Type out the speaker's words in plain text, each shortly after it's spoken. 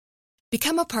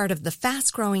Become a part of the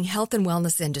fast-growing health and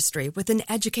wellness industry with an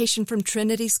education from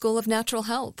Trinity School of Natural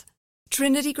Health.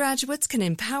 Trinity graduates can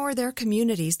empower their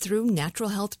communities through natural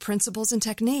health principles and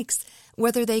techniques,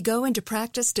 whether they go into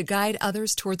practice to guide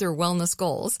others toward their wellness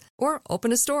goals or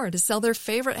open a store to sell their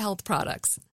favorite health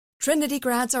products. Trinity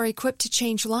grads are equipped to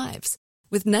change lives.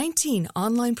 With 19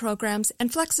 online programs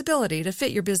and flexibility to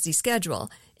fit your busy schedule,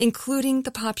 including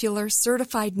the popular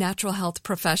Certified Natural Health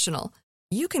Professional,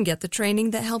 you can get the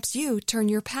training that helps you turn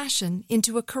your passion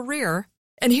into a career.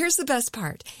 And here's the best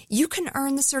part. You can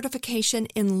earn the certification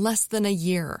in less than a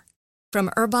year. From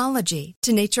herbology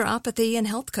to naturopathy and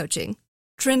health coaching,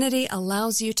 Trinity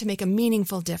allows you to make a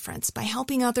meaningful difference by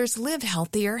helping others live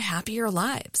healthier, happier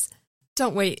lives.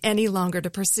 Don't wait any longer to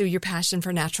pursue your passion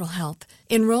for natural health.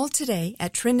 Enroll today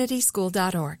at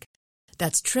trinityschool.org.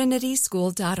 That's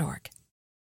trinityschool.org.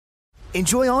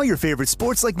 Enjoy all your favorite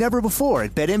sports like never before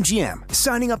at BetMGM.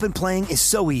 Signing up and playing is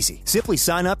so easy. Simply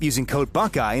sign up using code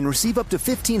Buckeye and receive up to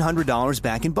 $1,500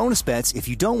 back in bonus bets if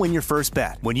you don't win your first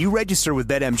bet. When you register with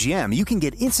BetMGM, you can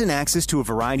get instant access to a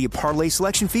variety of parlay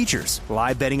selection features,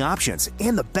 live betting options,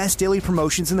 and the best daily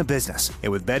promotions in the business.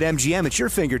 And with BetMGM at your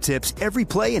fingertips, every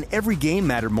play and every game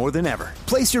matter more than ever.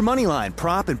 Place your moneyline,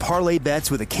 prop, and parlay bets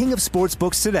with the king of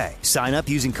sportsbooks today. Sign up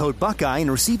using code Buckeye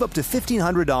and receive up to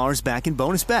 $1,500 back in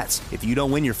bonus bets if you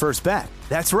don't win your first bet.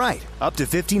 That's right, up to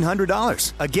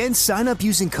 $1,500. Again, sign up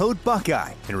using code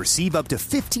Buckeye and receive up to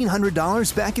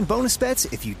 $1,500 back in bonus bets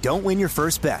if you don't win your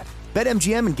first bet.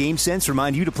 BetMGM and GameSense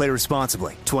remind you to play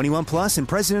responsibly. 21 plus and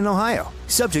present in Ohio.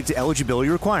 Subject to eligibility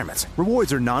requirements.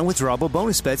 Rewards are non-withdrawable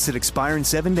bonus bets that expire in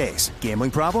 7 days. Gambling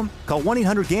problem? Call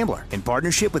 1-800-GAMBLER in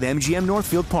partnership with MGM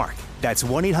Northfield Park. That's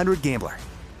 1-800-GAMBLER.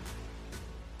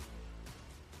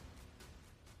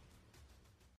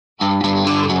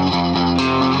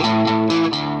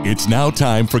 It's now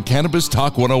time for Cannabis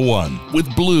Talk 101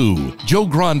 with Blue, Joe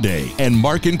Grande, and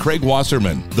Mark and Craig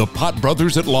Wasserman, the Pot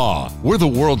Brothers at Law. We're the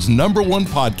world's #1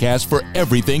 podcast for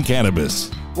everything cannabis.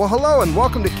 Well, hello and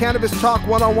welcome to Cannabis Talk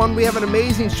 101. We have an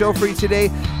amazing show for you today.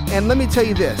 And let me tell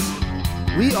you this.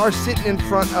 We are sitting in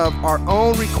front of our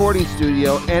own recording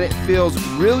studio, and it feels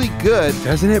really good.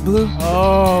 Doesn't it, Blue?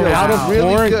 Oh, out of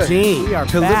quarantine. We are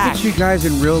to back. look at you guys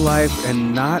in real life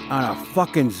and not on a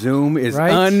fucking Zoom is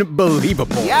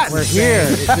unbelievable. Yes. We're here.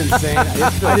 It's insane.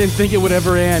 I didn't think it would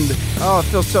ever end. Oh, it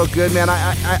feels so good, man.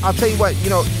 I'll tell you what,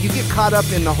 you get caught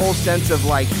up in the whole sense of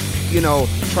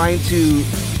trying to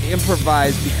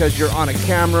improvise because you're on a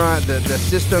camera, the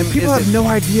system. And people have no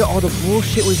idea all the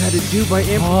bullshit we've had to do by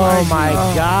improvising. Oh my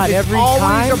God! It's Every always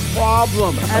time, a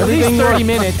problem. at least 30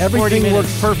 minutes. Everything 40 minutes.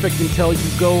 works perfect until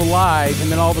you go live, and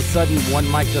then all of a sudden one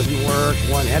mic doesn't work,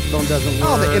 one headphone doesn't work.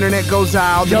 Oh, the internet goes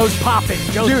out. Joe's popping.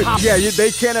 Dude, yeah,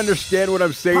 they can't understand what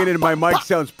I'm saying, and my mic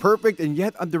sounds perfect, and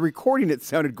yet on the recording it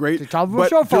sounded great. But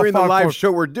during the live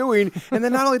show we're doing, and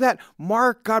then not only that,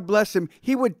 Mark, God bless him,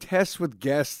 he would test with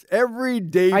guests every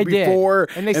day before.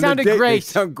 And they sounded great. They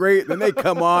sound great. Then they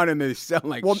come on and they sound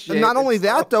like shit. Not only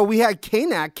that, though, we had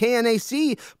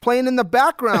KNAC playing in the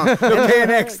background.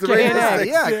 KNX, the radio.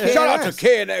 Yeah, Shout out to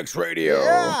KNX Radio.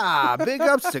 Yeah, big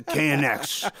ups to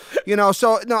KNX.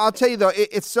 I'll tell you, though,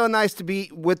 it's so nice to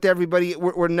be with everybody.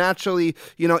 We're naturally,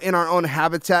 in our own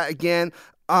habitat again.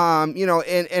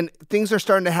 And things are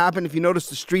starting to happen. If you notice,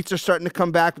 the streets are starting to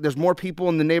come back. There's more people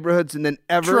in the neighborhoods than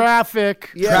ever. Traffic.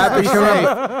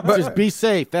 Yeah. But just be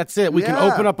safe. That's it. We can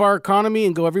open up our economy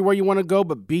and go everywhere you want to go,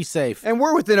 but be safe. And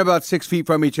we're within about 6 feet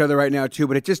from each other right now, too,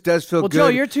 but it just does feel good. Well,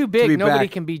 Joe, you're too big. Nobody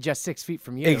back. can be just 6 feet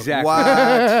from you. Exactly. What?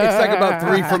 It's like about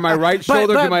 3 from my right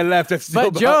shoulder to my left.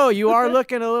 But Joe, you are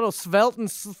looking a little svelte and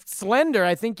slender.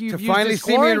 I think you've to used finally this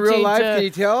see me in real life, to, can you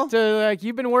tell?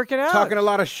 You've been working out. Talking a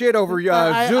lot of shit over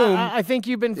Zoom. I think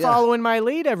you've been following my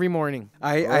lead every morning.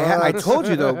 I told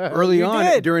you, though, early You on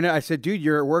did. during it, I said, dude,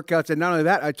 your workouts. And not only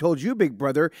that, I told you, big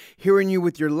brother, hearing you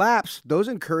with your laps, those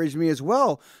encouraged me as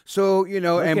well. So,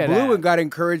 and Blue got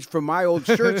encouraged from my old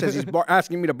shirts as he's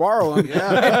asking me to borrow them.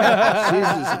 Yeah.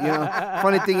 Jesus,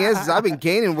 funny thing is I've been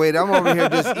gaining weight. I'm over here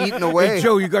just eating away. Hey,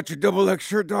 Joe, you got your double X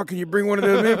shirt, dog. Can you bring one of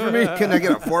them in for me? Can I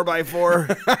get a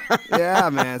 4x4? Yeah,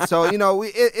 man. So,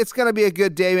 it's going to be a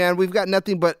good day, man. We've got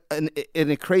nothing but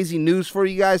a crazy news for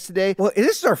you guys today. Well,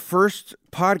 this is our first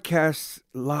podcasts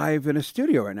live in a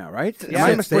studio right now, right? Yeah,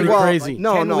 it's pretty crazy.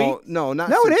 No, not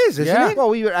it is, isn't it? Well,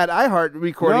 we were at iHeart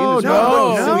recording. No,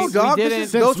 dog.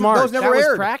 Those never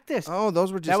aired. Practice. Oh,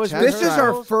 those were just This is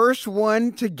our first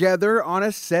one together on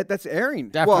a set that's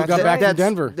airing. After we got back to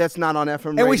Denver. That's not on FM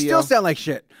radio. And we still sound like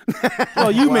shit.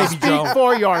 Well, you maybe, Joe. Speak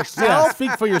for yourself. Yeah,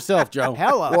 speak for yourself, Joe.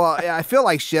 Hello. Well, I feel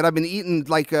like shit. I've been eating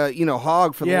like a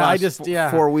hog for the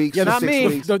last 4 weeks. Yeah, not 6 me.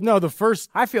 weeks. The first.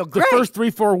 I feel great. The first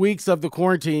 3-4 weeks of the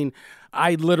quarantine,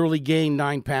 I literally gained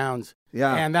 9 pounds.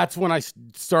 Yeah. And that's when I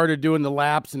started doing the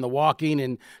laps and the walking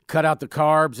and cut out the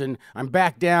carbs. And I'm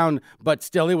back down, but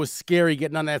still, it was scary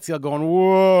getting on that scale going,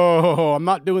 whoa, I'm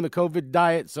not doing the COVID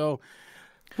diet. So,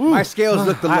 my scales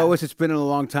look the lowest it's been in a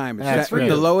long time.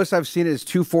 The lowest I've seen is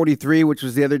 243, which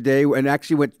was the other day, and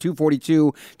actually went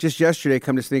 242 just yesterday.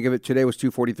 Come to think of it, today was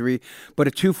 243. But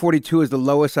a 242 is the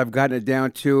lowest I've gotten it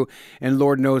down to, and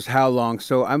Lord knows how long.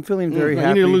 So I'm feeling very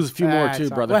happy. You need to lose a few more too,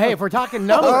 brother. Well, hey, if we're talking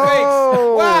numbers.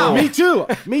 Wow. Me too.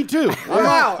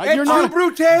 Wow. You're not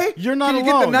Brute. You're not Can alone. you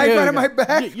get the knife out of my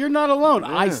back? You're not alone.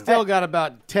 I still got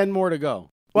about 10 more to go.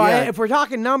 Well, if we're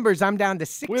talking numbers, I'm down to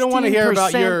 16%. We don't want to hear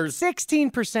about yours.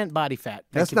 16% body fat.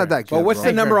 That's not that good. Well, what's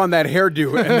the number on that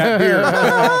hairdo and that beard?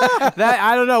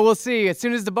 I don't know. We'll see. As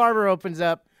soon as the barber opens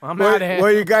up, I'm out of here.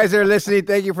 Well, you guys are listening.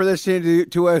 Thank you for listening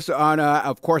to us on,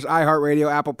 of course,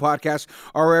 iHeartRadio, Apple Podcasts,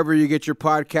 or wherever you get your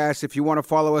podcasts. If you want to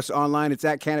follow us online, it's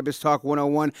at Cannabis Talk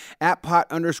 101, at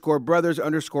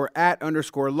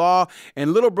pot_brothers_at_law,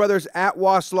 and little brothers at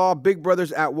Waslaw, big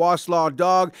brothers at Waslaw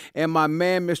Dog, and my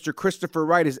man, Mr. Christopher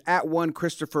Wright, is at one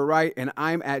Christopher Wright, and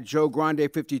I'm at Joe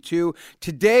Grande 52.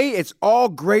 Today, it's all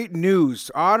great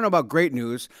news. I don't know about great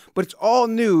news, but it's all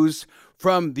news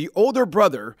from the older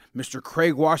brother, Mr.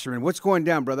 Craig Wasserman. What's going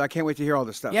down, brother? I can't wait to hear all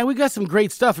this stuff. Yeah, we got some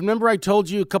great stuff. Remember I told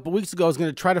you a couple weeks ago I was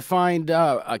going to try to find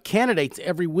candidates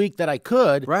every week that I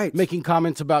could, making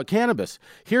comments about cannabis.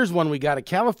 Here's one we got. A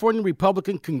California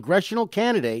Republican congressional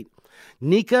candidate,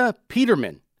 Nika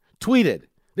Peterman, tweeted,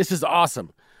 this is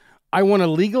awesome. I want to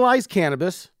legalize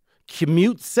cannabis,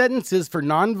 commute sentences for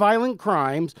nonviolent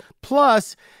crimes,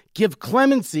 plus give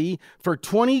clemency for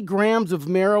 20 grams of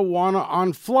marijuana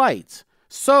on flights.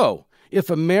 So, if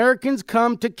Americans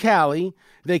come to Cali,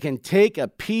 they can take a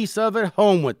piece of it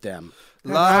home with them.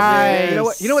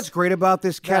 Nice. You know what's great about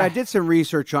this cat? I did some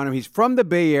research on him. He's from the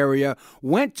Bay Area,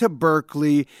 went to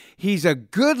Berkeley. He's a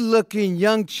good-looking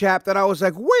young chap that I was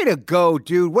like, way to go,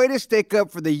 dude. Way to stick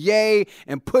up for the yay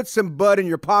and put some bud in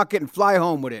your pocket and fly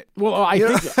home with it. Well, I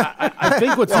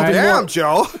think what's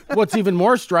what's even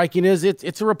more striking is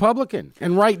it's a Republican.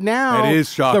 And right now, it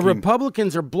is shocking. The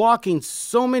Republicans are blocking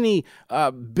so many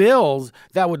bills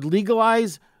that would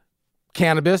legalize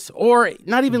cannabis, or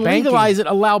not even legalize it,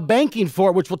 allow banking for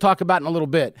it, which we'll talk about in a little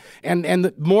bit. And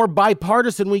the more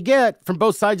bipartisan we get from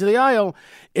both sides of the aisle,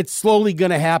 it's slowly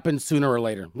going to happen sooner or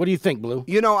later. What do you think, Blue?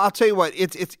 You know, I'll tell you what,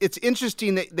 it's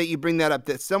interesting that you bring that up,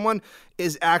 that someone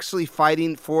is actually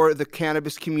fighting for the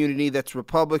cannabis community that's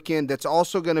Republican, that's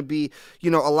also going to be,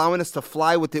 allowing us to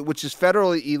fly with it, which is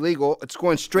federally illegal. It's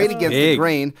going straight against the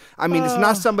grain. I mean, it's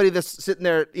not somebody that's sitting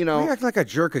there, You act like a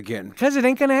jerk again. Because it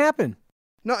ain't going to happen.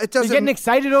 No, it doesn't. You're getting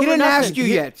excited over He didn't nothing. ask you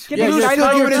yet. It's still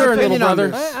your turn, little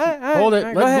brother. Hold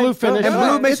it. Let Blue finish. And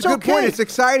Blue makes a good point. It's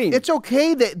exciting. It's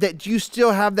okay that you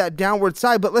still have that downward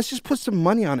side, but let's just put some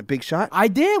money on it, Big Shot. I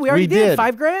did. We already did.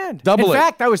 $5,000. Double it. In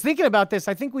fact, I was thinking about this.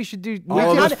 I think we should do.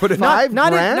 Let's put it $5,000?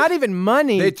 Not even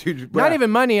money. Not even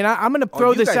money. And I'm going to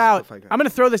throw this out. I'm going to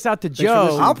throw this out to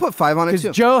Joe. I'll put $5 on it too.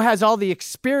 Because Joe has all the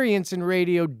experience in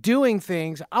radio doing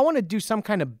things. I want to do some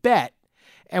kind of bet.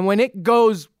 And when it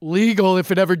goes legal, if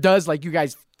it ever does, like you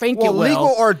guys think it will,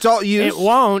 legal or adult use, it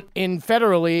won't in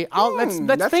federally. Let's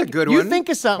that's think. A good you one. Think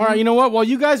of something. All right, you know what? While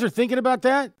you guys are thinking about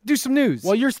that, do some news.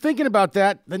 While you're thinking about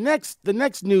that, the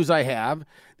next news I have,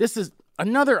 this is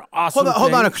another awesome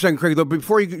Hold on a second, Craig, though.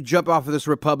 Before you jump off of this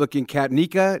Republican cat,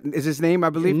 Nika is his name,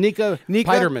 I believe? Nika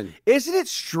Peterman. Isn't it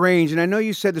strange, and I know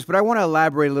you said this, but I want to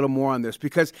elaborate a little more on this,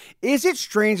 because is it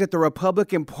strange that the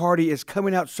Republican Party is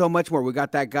coming out so much more? We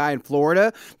got that guy in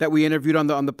Florida that we interviewed on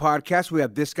the podcast. We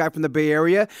have this guy from the Bay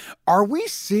Area. Are we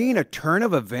seeing a turn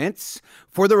of events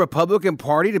for the Republican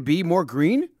Party to be more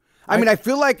green? I mean, I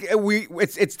feel like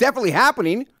it's definitely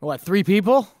happening. What, 3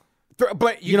 people?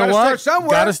 But you gotta start somewhere.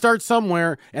 Got to start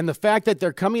somewhere. And the fact that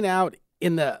they're coming out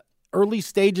in the early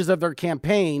stages of their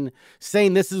campaign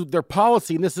saying this is their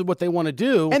policy and this is what they want to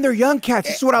do. And they're young cats.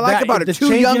 This is what I like about it. The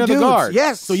 2 young of dudes. The guard.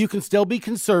 Yes. So you can still be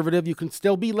conservative. You can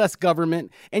still be less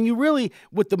government. And you really,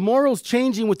 with the morals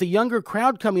changing, with the younger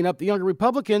crowd coming up, the younger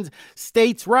Republicans,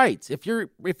 states' rights. If you're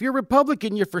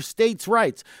Republican, you're for states'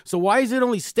 rights. So why is it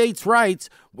only states' rights?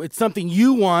 It's something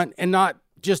you want and not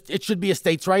it should be a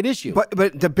states' right issue.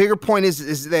 But the bigger point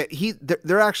is that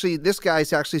this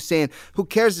guy's actually saying, who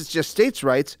cares? It's just states'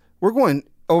 rights. We're going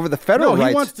over the federal rights.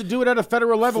 He wants to do it at a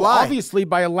federal level. Fly. Obviously,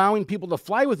 by allowing people to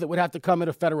fly with it would have to come at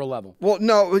a federal level. Well,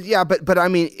 no, yeah, but I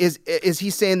mean, is he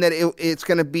saying that it's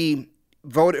going to be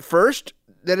voted first,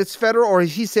 that it's federal, or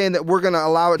is he saying that we're going to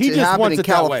allow it to happen in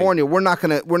California? We're not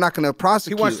going to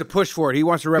prosecute. He wants to push for it. He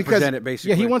wants to represent it,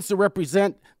 basically. Yeah, he wants to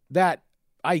represent that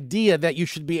idea that you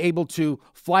should be able to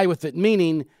fly with it,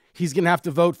 meaning he's going to have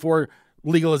to vote for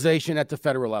legalization at the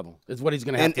federal level is what he's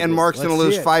going to have to do. And Mark's going to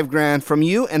lose $5,000 from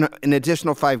you and an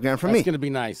additional $5,000 from me. That's going to be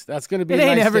nice. That's going to be it a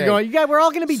nice ain't ever day. going. You guys, we're all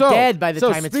going to be dead by the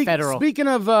time it's federal. Speaking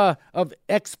of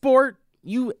export,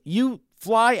 you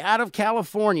fly out of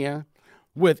California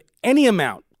with any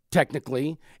amount,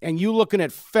 technically, and you looking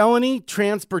at felony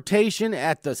transportation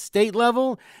at the state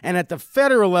level, and at the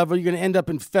federal level, you're going to end up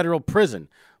in federal prison.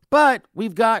 But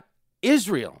we've got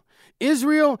Israel.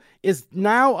 Israel is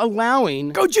now allowing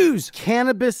Go Jews!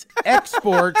 Cannabis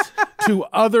exports to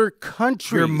other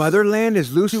countries. Your motherland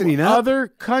is loosening up? Other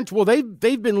countries. Well,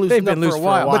 they've been loosening up for a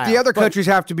while. But the other countries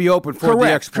have to be open for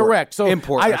the export. Correct. So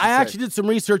import, I actually did some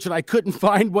research and I couldn't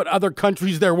find what other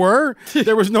countries there were.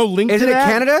 There was no link to that. Isn't it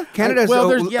Canada? Canada's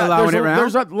allowing it around?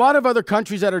 There's a lot of other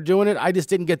countries that are doing it. I just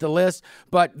didn't get the list.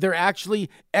 But they're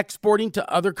actually exporting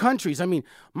to other countries. I mean,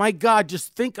 my God,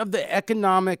 just think of the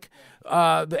economic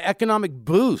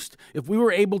boost if we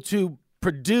were able to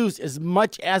produce as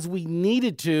much as we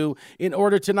needed to in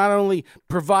order to not only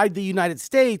provide the United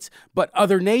States, but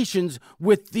other nations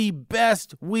with the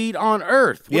best weed on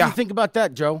earth. What do you think about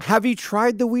that, Joe? Have you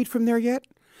tried the weed from there yet?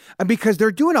 Because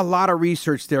they're doing a lot of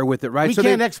research there with it, right? We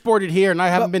can't export it here, and I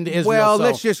haven't been to Israel. Well,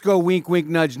 let's just go wink, wink,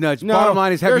 nudge, nudge. No, Bottom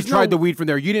line is, have you tried the weed from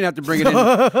there? You didn't have to bring it in.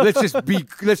 Let's just keep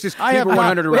it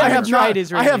 100 around. I have tried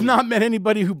Israel. I have not met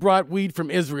anybody who brought weed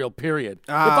from Israel, period.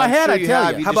 If I had, I'd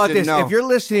tell you. How about this? If you're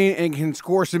listening and can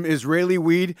score some Israeli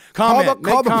weed,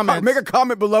 make a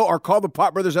comment below or call the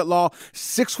Pot Brothers at Law,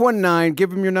 619. Give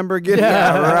them your number again.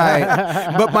 Yeah,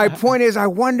 right. But my point is, I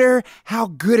wonder how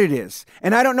good it is.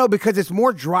 And I don't know, because it's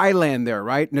more dry land there,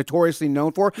 right? Notoriously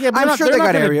known for. Yeah, I'm sure they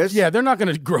got areas. Yeah, they're not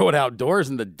going to grow it outdoors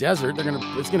in the desert.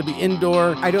 It's going to be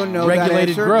indoor. I don't know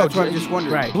regulated that growth. That's what I'm just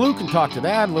wondering. Right. Blue can talk to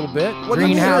that a little bit.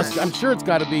 Greenhouse. I'm sure it's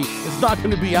got to be. It's not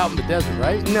going to be out in the desert,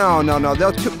 right? No.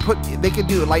 They could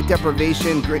do light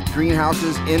deprivation,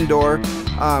 greenhouses, indoor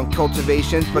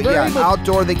cultivation, but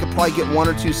outdoor they could probably get 1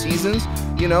 or 2 seasons.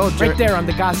 Right there on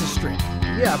the Gaza Strip.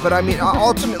 Yeah, but I mean,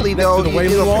 ultimately, though,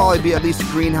 it'll probably be at least a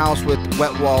greenhouse with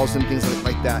wet walls and things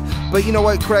like that. But you know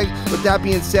what, Craig? With that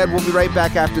being said, we'll be right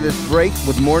back after this break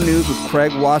with more news with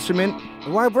Craig Wasserman.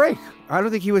 Why break? I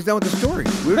don't think he was done with the story.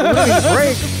 We don't need to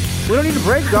break. We don't need to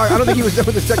break, dog. I don't think he was done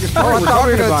with the second story. I thought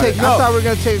we were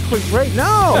going to take a quick break.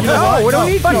 No, we don't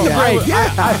need to. Break.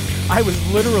 I was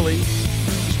literally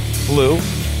Blue.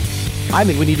 I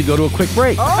think we need to go to a quick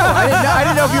break. Oh, I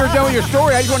didn't know if you were done with your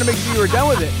story. I just wanted to make sure you were done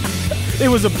with it. It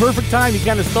was a perfect time. You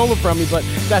kind of stole it from me, but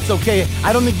that's okay.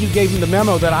 I don't think you gave him the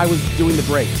memo that I was doing the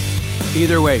breaks.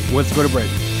 Either way, let's go to break.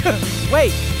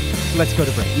 Wait, let's go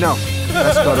to break. No,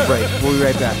 let's go to break. We'll be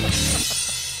right back.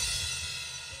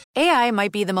 AI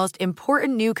might be the most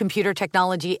important new computer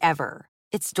technology ever.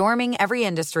 It's storming every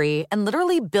industry, and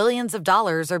literally billions of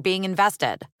dollars are being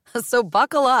invested. So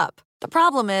buckle up. The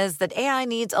problem is that AI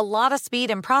needs a lot of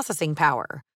speed and processing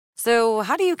power. So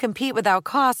how do you compete without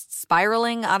costs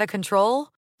spiraling out of control?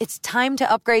 It's time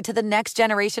to upgrade to the next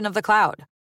generation of the cloud,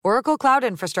 Oracle Cloud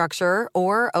Infrastructure,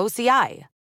 or OCI.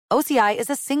 OCI is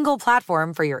a single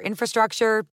platform for your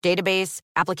infrastructure, database,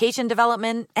 application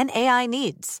development, and AI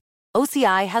needs.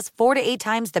 OCI has 4 to 8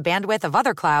 times the bandwidth of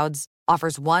other clouds,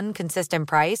 offers one consistent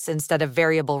price instead of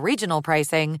variable regional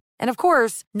pricing, and of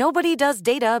course, nobody does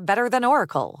data better than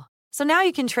Oracle. So now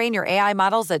you can train your AI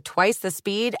models at twice the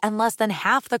speed and less than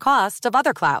half the cost of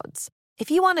other clouds. If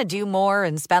you want to do more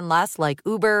and spend less like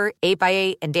Uber,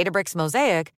 8x8, and Databricks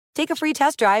Mosaic, take a free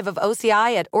test drive of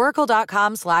OCI at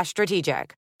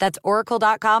oracle.com/strategic. That's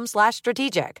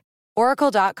oracle.com/strategic.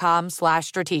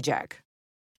 oracle.com/strategic.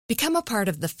 Become a part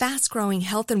of the fast-growing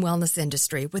health and wellness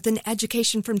industry with an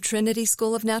education from Trinity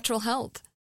School of Natural Health.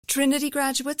 Trinity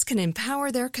graduates can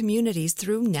empower their communities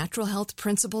through natural health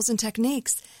principles and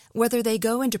techniques, whether they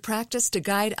go into practice to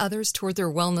guide others toward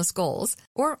their wellness goals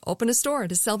or open a store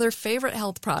to sell their favorite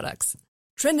health products.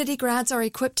 Trinity grads are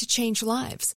equipped to change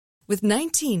lives with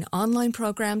 19 online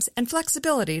programs and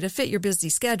flexibility to fit your busy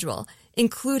schedule,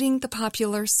 including the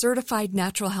popular Certified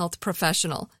Natural Health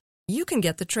Professional. You can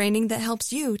get the training that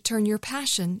helps you turn your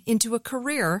passion into a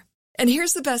career. And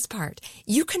here's the best part.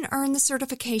 You can earn the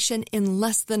certification in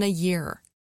less than a year.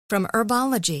 From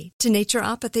herbology to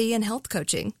naturopathy and health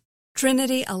coaching,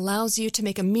 Trinity allows you to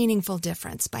make a meaningful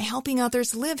difference by helping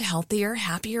others live healthier,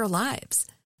 happier lives.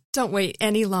 Don't wait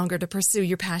any longer to pursue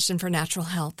your passion for natural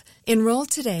health. Enroll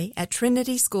today at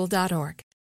trinityschool.org.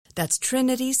 That's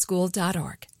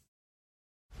trinityschool.org.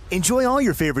 Enjoy all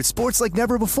your favorite sports like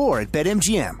never before at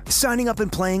BetMGM. Signing up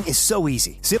and playing is so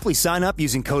easy. Simply sign up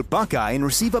using code Buckeye and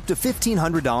receive up to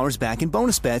 $1,500 back in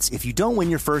bonus bets if you don't win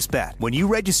your first bet. When you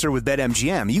register with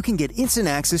BetMGM, you can get instant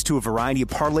access to a variety of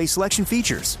parlay selection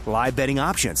features, live betting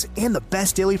options, and the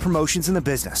best daily promotions in the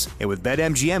business. And with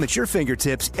BetMGM at your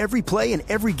fingertips, every play and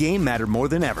every game matter more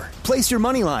than ever. Place your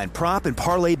moneyline, prop, and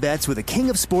parlay bets with the king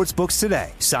of sportsbooks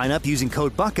today. Sign up using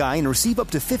code Buckeye and receive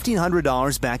up to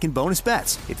 $1,500 back in bonus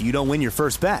bets if you don't win your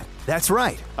first bet. That's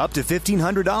right, up to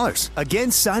 $1,500. Again,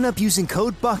 sign up using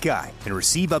code Buckeye and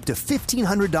receive up to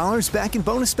 $1,500 back in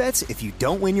bonus bets if you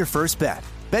don't win your first bet.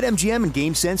 BetMGM and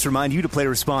GameSense remind you to play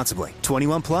responsibly.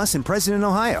 21 plus and present in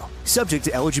Ohio. Subject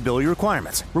to eligibility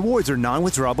requirements. Rewards are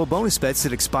non-withdrawable bonus bets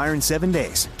that expire in 7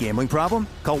 days. Gambling problem?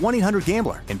 Call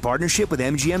 1-800-GAMBLER in partnership with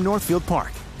MGM Northfield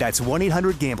Park. That's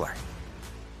 1-800-GAMBLER.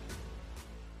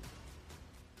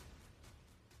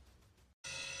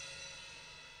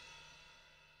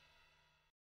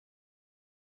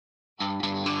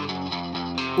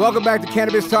 Welcome back to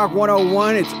Cannabis Talk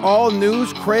 101. It's all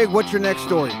news. Craig, what's your next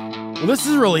story? Well, this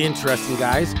is really interesting,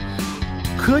 guys.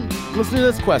 Listen to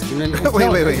this question and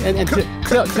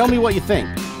tell me what you think.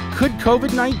 Could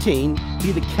COVID-19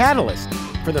 be the catalyst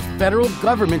for the federal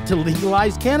government to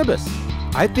legalize cannabis?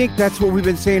 I think that's what we've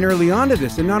been saying early on to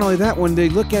this. And not only that, when they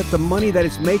look at the money that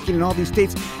it's making in all these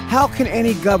states, how can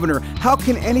any governor, how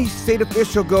can any state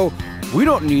official go, we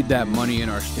don't need that money in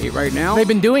our state right now? They've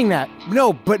been doing that.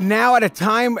 No, but now at a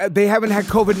time, they haven't had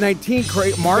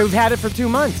COVID-19, Mark. We've had it for 2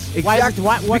 months. Exactly.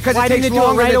 Because it takes didn't do it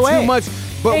longer right than away? 2 months.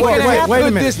 But wait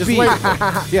a minute. This be?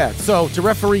 Yeah, so to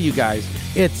referee you guys,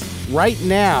 it's right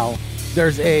now,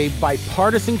 there's a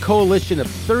bipartisan coalition of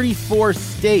 34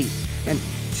 state and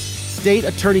state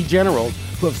attorney generals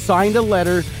who have signed a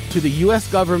letter to the U.S.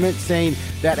 government saying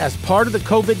that as part of the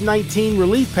COVID-19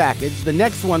 relief package, the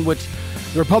next one, which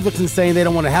the Republicans saying they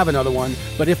don't want to have another one,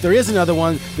 but if there is another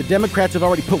one, the Democrats have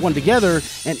already put one together,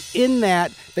 and in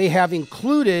that, they have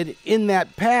included in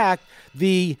that pact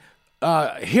the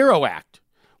HERO Act,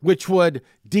 which would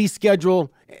deschedule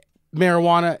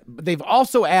marijuana. They've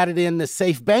also added in the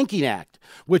Safe Banking Act,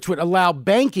 which would allow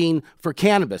banking for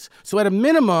cannabis. So at a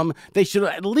minimum, they should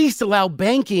at least allow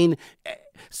banking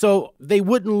so they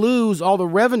wouldn't lose all the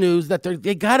revenues that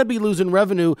they got to be losing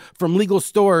revenue from legal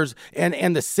stores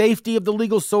and the safety of the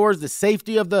legal stores, the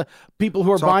safety of the people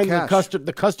who are buying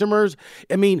the customers.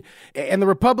 I mean, and the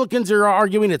Republicans are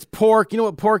arguing it's pork. You know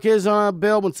what pork is on a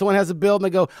bill? When someone has a bill and they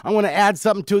go, I want to add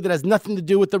something to it that has nothing to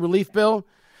do with the relief bill.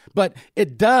 But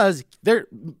it does. The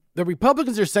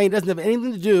Republicans are saying it doesn't have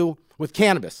anything to do with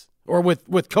cannabis or with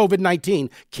COVID-19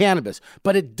 cannabis,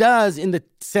 but it does in the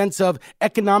sense of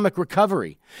economic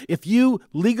recovery. If you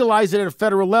legalize it at a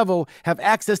federal level, have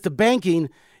access to banking,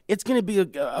 it's going to be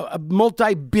a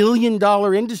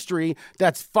multi-billion-dollar industry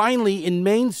that's finally in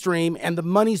mainstream, and the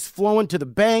money's flowing to the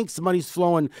banks, the money's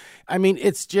flowing. I mean,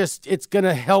 it's going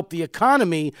to help the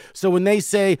economy. So when they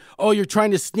say, oh, you're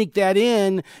trying to sneak that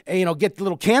in, and, get the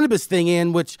little cannabis thing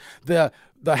in, which the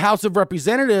House of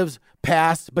Representatives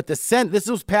passed, but the Senate, this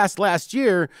was passed last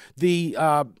year, the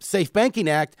Safe Banking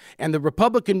Act, and the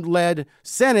Republican-led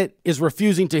Senate is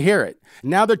refusing to hear it.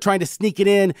 Now they're trying to sneak it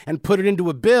in and put it into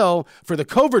a bill for the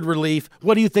COVID relief.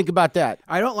 What do you think about that?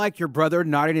 I don't like your brother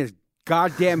nodding his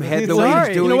goddamn head the way he's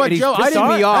doing. You know what, and Joe? He's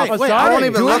pissing me off. I won't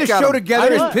even doing look the at show him.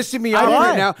 together is pissing me off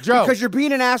right now, Joe, because you're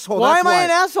being an asshole. Why That's am I an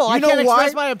asshole? You I know can't why?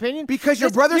 express my opinion. Because your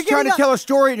brother's trying to tell a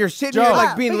story, and you're sitting here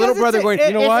like being a little brother going,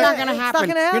 you know what? It's not going to happen.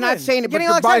 You're not saying it, but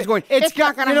your body's going, it's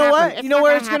not going to happen. You know what? You know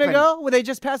where it's going to go? Well, they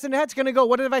just passed it. It's going to go.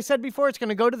 What have I said before? It's going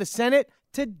to go to the Senate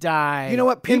to die. You know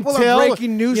what? People are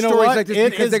breaking news stories like this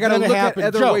because they got to look at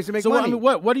other ways to make money.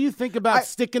 So what do you think about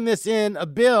sticking this in a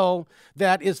bill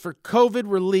that is for COVID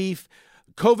relief,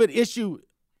 COVID issue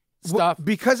stuff?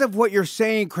 Because of what you're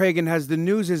saying, Craig, and as the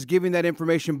news is giving that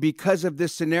information because of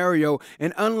this scenario,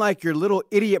 and unlike your little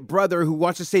idiot brother who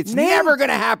wants to say it's never going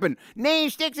to happen. Name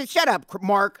sticks and shut up,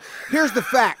 Mark. Here's the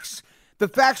facts. The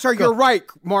facts are you're right,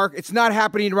 Mark. It's not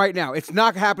happening right now. It's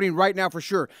not happening right now for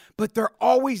sure. But there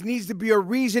always needs to be a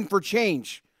reason for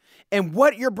change. And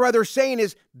what your brother's saying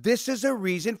is this is a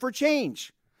reason for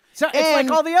change. So it's like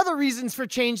all the other reasons for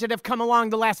change that have come along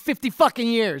the last 50 fucking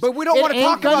years. But we don't want to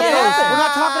talk about those. We're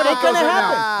not talking about those right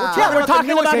now. We're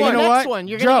talking about the next one.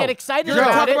 You're going to get excited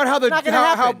about it. You're going to talk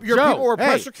about how your people were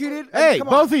persecuted. Hey,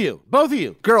 both of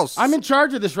you. Girls. I'm in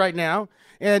charge of this right now.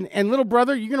 And little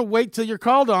brother, you're going to wait till you're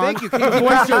called on. Thank you. To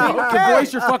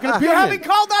voice your fucking opinion. You haven't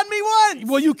called on me once.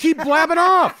 Well, you keep blabbing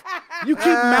off. You keep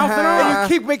mouthing off.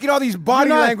 You keep making all these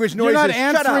body language noises. You're not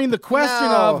answering the question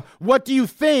of what do you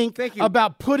think you.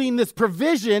 about putting this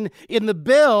provision in the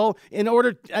bill in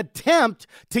order to attempt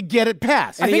to get it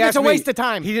passed. I think it's a waste of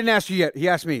time. He didn't ask you yet. He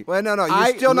asked me. Well, no,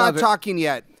 you're still not talking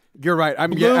yet. You're right.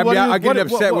 I'm Blue, getting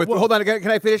upset with. Hold on, can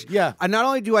I finish? Yeah. Not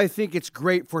only do I think it's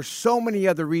great for so many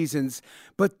other reasons,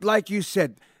 but like you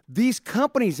said, these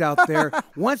companies out there,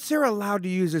 once they're allowed to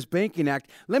use this Banking Act,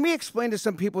 let me explain to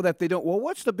some people that they don't. Well,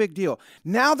 what's the big deal?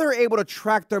 Now they're able to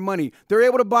track their money. They're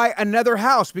able to buy another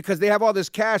house because they have all this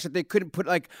cash that they couldn't put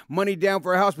like money down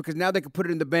for a house, because now they can put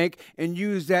it in the bank and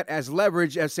use that as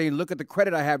leverage, as saying, look at the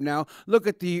credit I have now. Look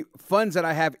at the funds that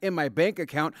I have in my bank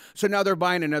account. So now they're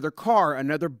buying another car,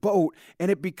 another boat, and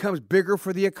it becomes bigger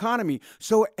for the economy.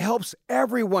 So it helps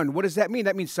everyone. What does that mean?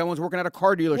 That means someone's working at a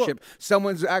car dealership.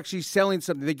 Someone's actually selling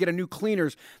something. They get a new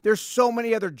cleaners. There's so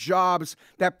many other jobs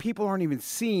that people aren't even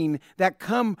seeing that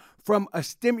come from a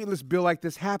stimulus bill like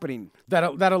this happening.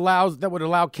 That would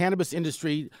allow cannabis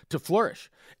industry to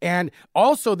flourish. And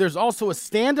also, there's also a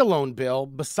standalone bill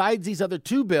besides these other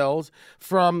two bills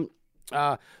from,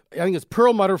 I think it's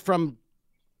Perlmutter from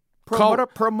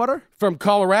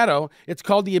Colorado. It's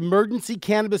called the Emergency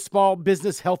Cannabis Small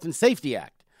Business Health and Safety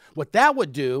Act. What that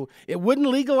would do, it wouldn't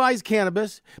legalize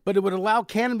cannabis, but it would allow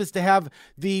cannabis to have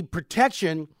the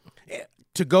protection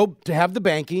to have the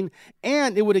banking,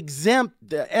 and it would exempt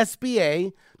the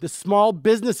SBA, the Small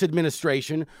Business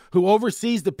Administration, who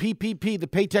oversees the PPP, the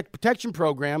Paycheck Protection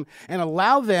Program, and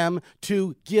allow them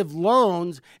to give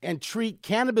loans and treat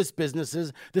cannabis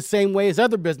businesses the same way as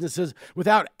other businesses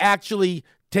without actually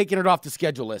taking it off the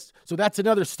schedule list. So that's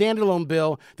another standalone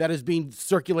bill that is being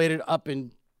circulated up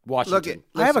in Washington.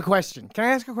 I have a question. Can I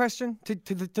ask a question to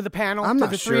the panel? I'm to not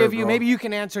the sure, three of you. bro. Maybe you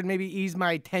can answer and maybe ease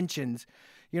my tensions.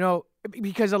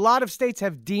 Because a lot of states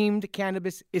have deemed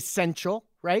cannabis essential,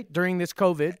 right, during this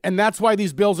COVID. And that's why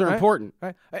these bills are important.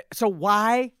 Right? So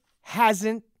why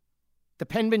hasn't the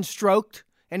pen been stroked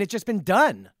and it's just been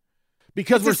done?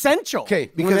 Because it's essential.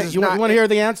 Okay, you want to hear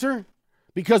the answer?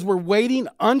 Because we're waiting,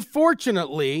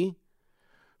 unfortunately,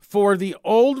 for the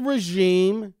old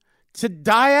regime to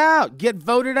die out, get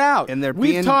voted out. And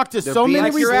we've talked to so many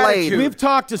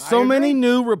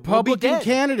new Republican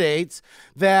candidates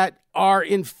that are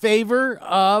in favor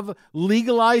of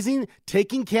legalizing,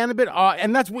 taking cannabis,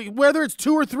 and that's whether it's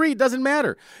 2 or 3, it doesn't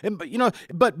matter.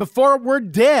 But before we're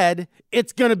dead,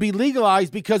 it's going to be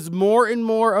legalized because more and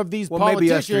more of these politicians.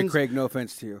 Maybe us three, Craig. No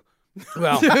offense to you.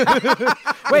 Well,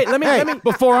 wait. Let me.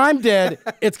 Before I'm dead,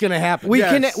 it's going to happen. We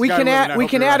can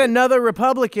add another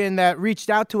Republican that reached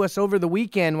out to us over the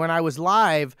weekend when I was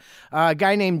live. A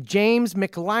guy named James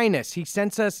McLinus. He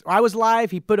sent us. I was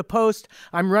live. He put a post.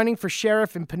 I'm running for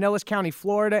sheriff in Pinellas County,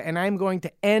 Florida, and I'm going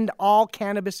to end all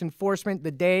cannabis enforcement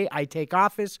the day I take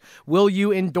office. Will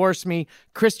you endorse me?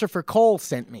 Christopher Cole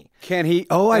sent me. Can he?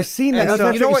 Oh, I've seen that.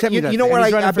 So, you know what?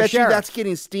 I bet sheriff. you that's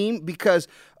getting steam because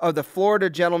of the Florida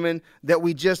gentleman that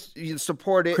we just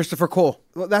supported. Christopher Cole.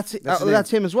 Well, that's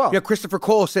him as well. Yeah, Christopher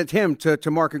Cole sent him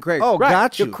to Mark and Craig. Oh, right.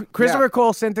 Got you. Christopher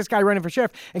Cole sent this guy running for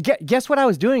sheriff. And guess what I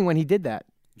was doing when he did that?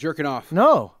 Jerking off.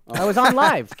 No, I was on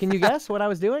live. Can you guess what I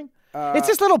was doing? It's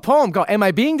this little poem. Go. Am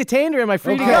I being detained or am I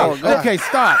free to go? Okay,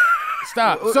 stop.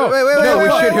 So,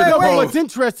 what's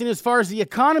interesting as far as the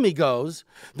economy goes,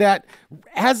 that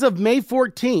as of May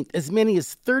 14th, as many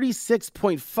as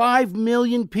 36.5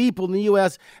 million people in the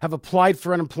U.S. have applied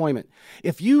for unemployment.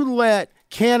 If you let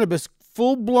cannabis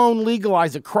full-blown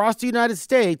legalize across the United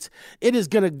States, it is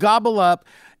going to gobble up.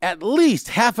 At least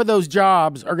half of those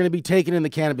jobs are going to be taken in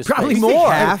the cannabis Probably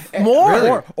space.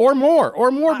 more. Or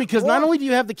more, because not only do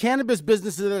you have the cannabis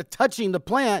businesses that are touching the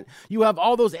plant, you have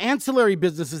all those ancillary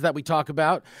businesses that we talk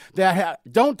about that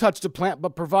don't touch the plant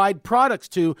but provide products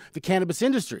to the cannabis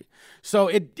industry. So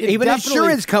it even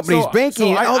insurance companies,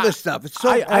 banking, all this stuff. It's so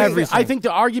everything. I think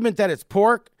the argument that it's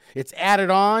pork, it's added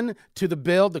on to the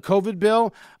bill, the COVID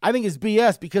bill, I think is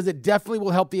BS because it definitely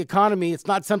will help the economy. It's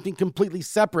not something completely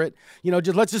separate.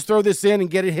 Let's just throw this in and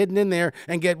get it hidden in there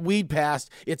and get weed passed.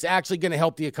 It's actually going to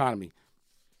help the economy.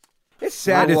 It's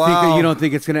sad to think that you don't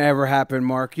think it's going to ever happen,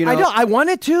 Mark. I know. I want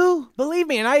it to. Believe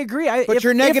me, and I agree. But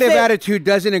your negative attitude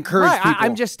doesn't encourage people.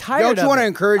 I'm just tired of it. Don't you want to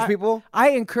encourage people?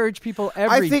 I encourage people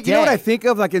every day. You know what I think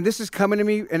of? And this is coming to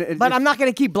me. But I'm not going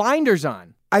to keep blinders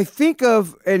on. I think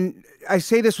of, and I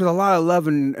say this with a lot of love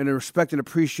and respect and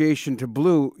appreciation to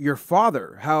Blue, your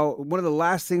father, how one of the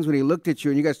last things when he looked at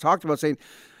you and you guys talked about saying,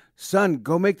 son,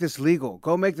 go make this legal,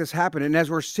 go make this happen. And as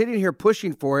we're sitting here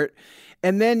pushing for it,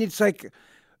 and then it's like,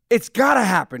 It's got to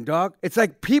happen, dog. It's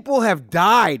like people have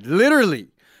died, literally,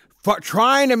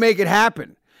 trying to make it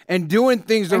happen and doing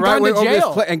things the right way over this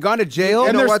and gone to jail.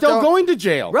 And they're still going to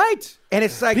jail. Right. And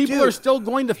it's like, people are still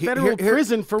going to federal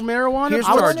prison for marijuana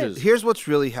charges. Here's what's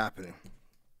really happening.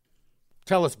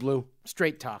 Tell us, Blue.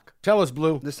 Straight talk. Tell us,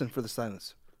 Blue. Listen for the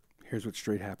silence. Here's what's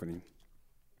straight happening.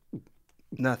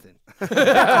 Nothing.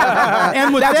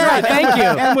 And with that, thank you.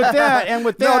 And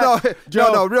with that,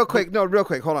 no, real quick.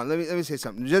 Hold on. Let me say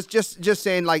something. Just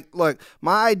saying, like, look,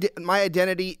 my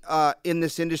identity in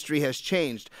this industry has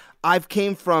changed. I've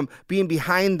came from being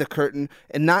behind the curtain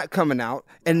and not coming out,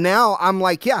 and now I'm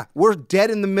like, yeah, we're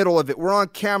dead in the middle of it. We're on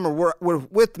camera. We're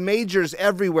with majors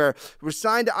everywhere. We're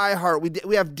signed to iHeart.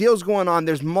 We have deals going on.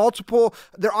 There's multiple.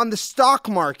 They're on the stock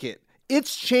market.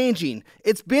 It's changing.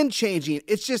 It's been changing.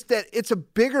 It's just that it's a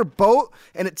bigger boat,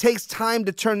 and it takes time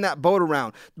to turn that boat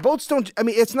around. Boats don't. I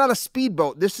mean, it's not a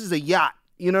speedboat. This is a yacht.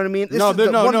 You know what I mean? This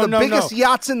is one of the biggest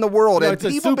yachts in the world. And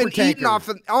people have been eating off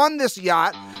on this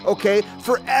yacht, okay,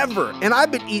 forever. And I've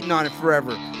been eating on it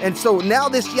forever. And so now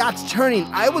this yacht's turning.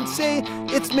 I would say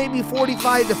it's maybe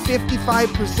 45 to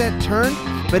 55% turn,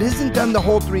 but it isn't done the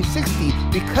whole 360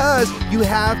 because you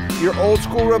have your old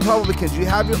school Republicans. You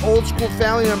have your old school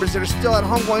family members that are still at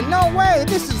home going, no way,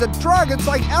 this is a drug. It's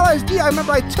like LSD. I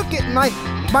remember I took it and my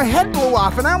head blew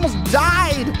off and I almost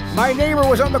died. My neighbor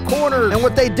was on the corner. And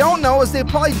what they don't know is they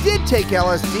probably did take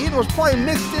LSD and it was probably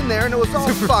mixed in there and it was all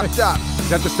fucked up. Is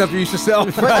that the stuff you used to sell?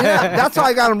 But yeah, that's how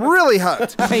I got them really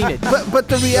hooked. Painted. But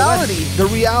the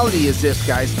reality is this,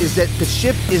 guys, is that the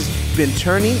ship has been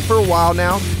turning for a while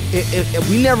now.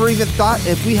 We never even thought,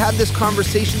 if we had this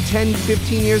conversation 10,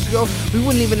 15 years ago, we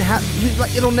wouldn't even have,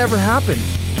 it'll never happen.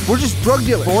 We're just drug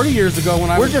dealers. 40 years ago when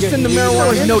I was just in the marijuana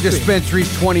industry. No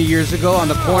dispensaries 20 years ago on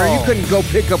the corner. You couldn't go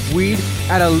pick up weed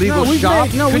at a legal shop.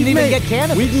 Couldn't even get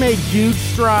cannabis. We've made huge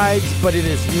strides, but it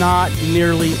is not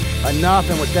nearly enough.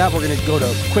 And with that, we're going to go to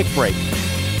a quick break.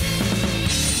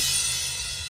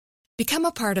 Become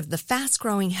a part of the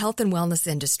fast-growing health and wellness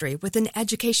industry with an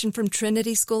education from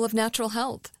Trinity School of Natural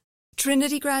Health.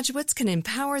 Trinity graduates can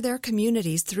empower their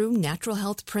communities through natural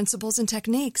health principles and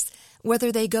techniques,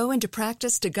 whether they go into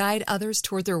practice to guide others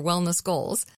toward their wellness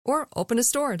goals or open a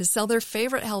store to sell their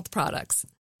favorite health products.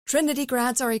 Trinity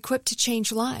grads are equipped to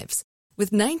change lives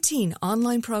with 19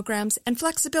 online programs and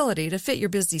flexibility to fit your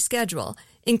busy schedule,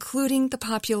 including the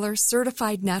popular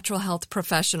Certified Natural Health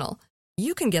Professional.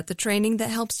 You can get the training that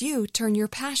helps you turn your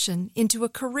passion into a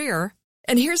career.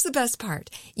 And here's the best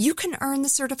part. You can earn the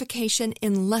certification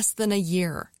in less than a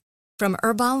year. From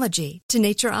herbology to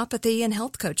naturopathy and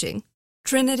health coaching,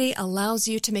 Trinity allows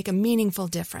you to make a meaningful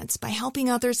difference by helping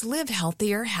others live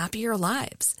healthier, happier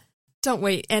lives. Don't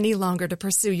wait any longer to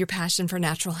pursue your passion for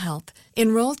natural health.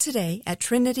 Enroll today at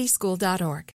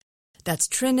trinityschool.org. That's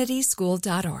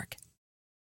trinityschool.org.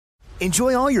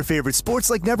 Enjoy all your favorite sports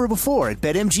like never before at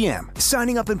BetMGM.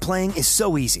 Signing up and playing is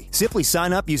so easy. Simply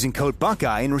sign up using code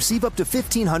Buckeye and receive up to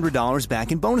 $1,500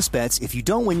 back in bonus bets if you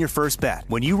don't win your first bet.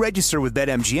 When you register with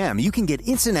BetMGM, you can get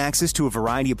instant access to a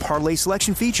variety of parlay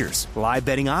selection features, live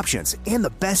betting options, and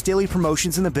the best daily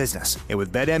promotions in the business. And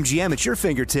with BetMGM at your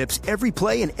fingertips, every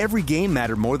play and every game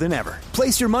matter more than ever.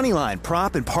 Place your moneyline,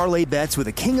 prop, and parlay bets with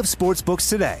the king of sportsbooks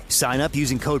today. Sign up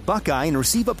using code Buckeye and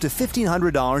receive up to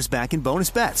 $1,500 back in bonus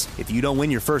bets if you don't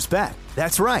win your first bet.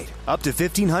 That's right, up to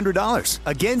 $1,500.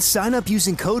 Again, sign up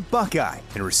using code Buckeye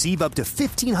and receive up to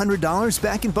 $1,500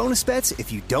 back in bonus bets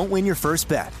if you don't win your first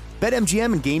bet.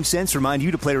 BetMGM and GameSense remind you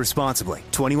to play responsibly.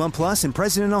 21 plus and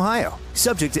present in Ohio.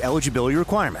 Subject to eligibility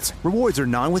requirements. Rewards are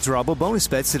non-withdrawable bonus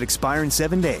bets that expire in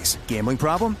 7 days. Gambling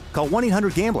problem? Call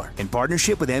 1-800-GAMBLER in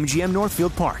partnership with MGM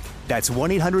Northfield Park. That's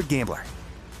 1-800-GAMBLER.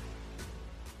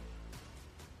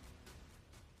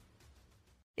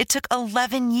 It took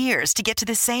 11 years to get to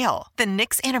this sale. The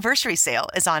Knix Anniversary Sale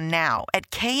is on now at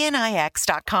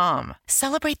knix.com.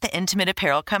 Celebrate the intimate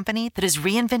apparel company that has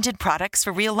reinvented products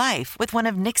for real life with one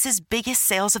of Knix's biggest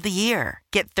sales of the year.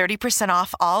 Get 30%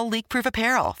 off all leak-proof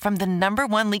apparel from the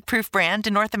 #1 leak-proof brand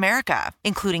in North America,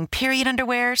 including period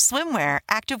underwear, swimwear,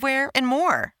 activewear, and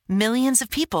more. Millions of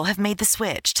people have made the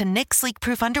switch to Knix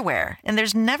leak-proof underwear, and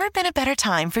there's never been a better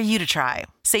time for you to try.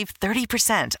 Save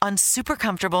 30% on super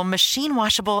comfortable,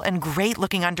 machine-washable, and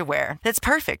great-looking underwear that's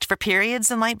perfect for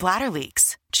periods and light bladder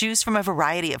leaks. Choose from a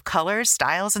variety of colors,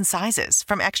 styles, and sizes,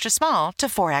 from extra small to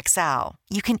 4XL.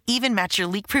 You can even match your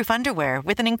leak-proof underwear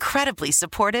with an incredibly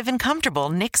supportive and comfortable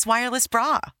Knix wireless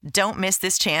bra. Don't miss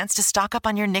this chance to stock up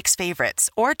on your Knix favorites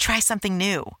or try something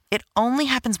new. It only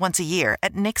happens once a year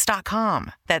at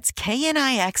Knix.com. That's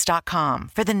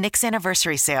knix.com for the Knix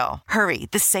Anniversary Sale. Hurry,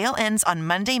 the sale ends on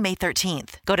Monday, May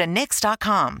 13th. Go to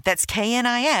Knix.com. That's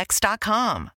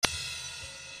knix.com.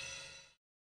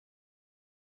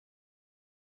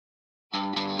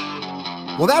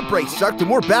 Well, that break sucked, and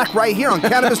we're back right here on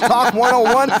Cannabis Talk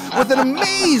 101 with an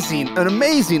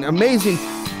amazing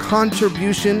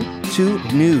contribution to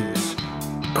news.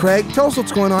 Craig, tell us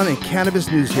what's going on in cannabis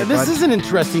news here, This is an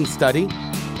interesting study.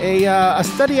 A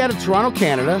study out of Toronto,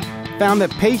 Canada, found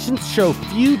that patients show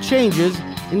few changes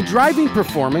in driving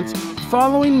performance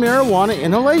following marijuana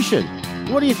inhalation.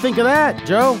 What do you think of that,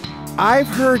 Joe? I've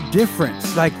heard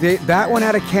difference. Like that one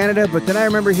out of Canada, but then I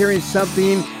remember hearing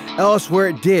something else where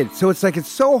it did. So it's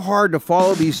so hard to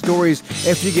follow these stories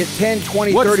if you get 10, 20, 30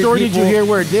 people. What story did you hear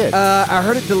where it did? I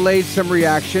heard it delayed some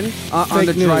reaction on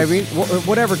the driving.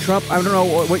 Whatever, Trump. I don't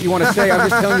know what you want to say. I'm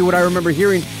just telling you what I remember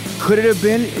hearing. Could it have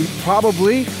been?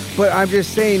 Probably. But I'm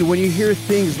just saying, when you hear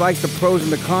things like the pros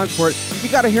and the cons for it, you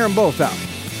got to hear them both out.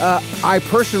 I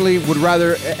personally would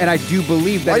rather, and I do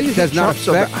believe that it does not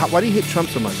affect. Why do you hate Trump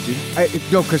so much, dude?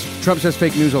 No, because Trump says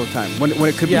fake news all the time. When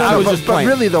it could be. I was just playing.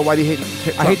 But really, though, why do you hate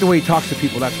Trump? I hate the way he talks to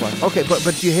people, that's why. Okay,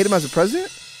 but do you hate him as a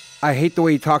president? I hate the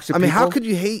way he talks to people. I mean, how could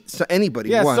you hate anybody?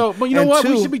 Yeah, one. But you know what?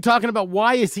 Two, We should be talking about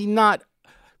why is he not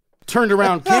turned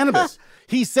around cannabis.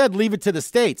 He said leave it to the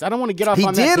states. I don't want to get off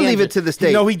on that tangent. He did leave it to the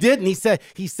states. No, he didn't. He said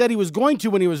he was going to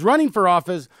when he was running for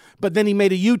office, but then he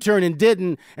made a U-turn and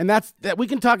didn't. And that we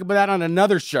can talk about that on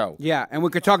another show. Yeah, and we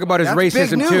could talk about his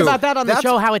racism too. About that on the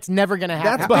show, how it's never going to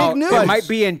happen. That's big news. It might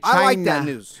be in China. I like that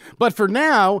news. But for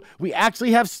now, we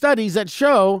actually have studies that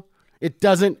show it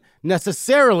doesn't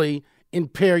necessarily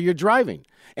impair your driving.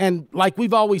 And like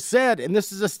we've always said, and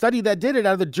this is a study that did it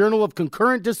out of the Journal of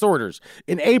Concurrent Disorders.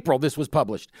 In April, this was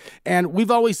published. And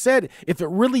we've always said, if it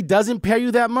really does impair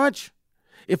you that much,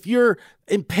 if you're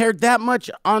impaired that much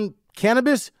on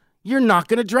cannabis, you're not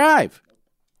going to drive.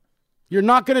 You're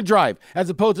not going to drive. As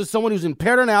opposed to someone who's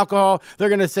impaired on alcohol, they're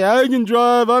going to say, I can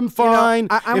drive, I'm fine.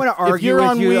 I'm going to argue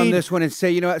with you on this one and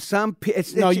say,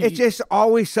 it's just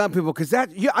always some people, because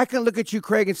I can look at you,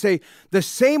 Craig, and say the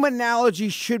same analogy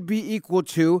should be equal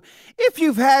to, if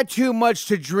you've had too much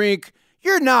to drink,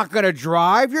 you're not going to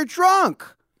drive, you're drunk.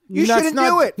 You shouldn't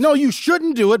do it. No, you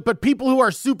shouldn't do it, but people who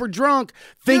are super drunk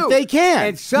think they can.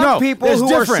 And some people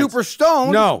who are super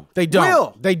stoned No, they don't.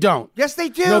 will. They don't. Yes, they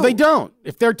do. No, they don't.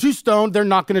 If they're too stoned, they're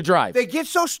not going to drive. They get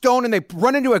so stoned and they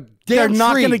run into a damn They're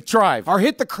not tree going to drive. or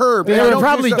hit the curb. They're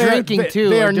probably drinking too.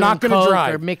 They are or not doing going to coke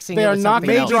drive. Or mixing they it are with not something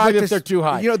going to else. drive if they're too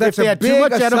high. That's if they a had too big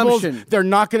much edibles, assumption. they're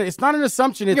not going to. It's not an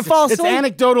assumption. It's fall asleep.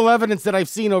 anecdotal evidence that I've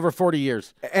seen over 40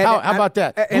 years. How about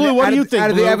that? Blue, what do you think? Out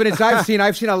of Blue? the evidence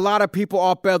I've seen a lot of people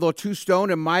off although too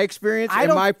stoned in my experience, in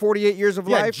my 48 years of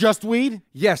life. Just weed?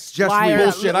 Yes, just Liar. weed.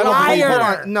 Bullshit. I don't believe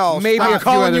Liar. it. No, Maybe stop. a few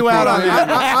calling other you out things. on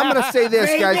it. I'm going to say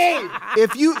this, guys.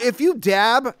 If you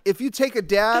dab, if you take a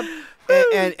dab,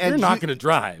 and You're not going to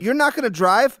drive. You're not going to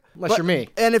drive. Unless you're me.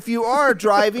 And if you are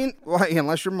driving, well,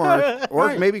 unless you're Mark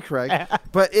or maybe Craig.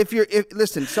 But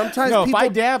listen, sometimes No, people, if I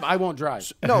dab, I won't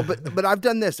drive. No, but I've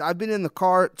done this. I've been in the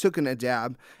car, took a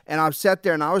dab, and I've sat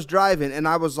there and I was driving and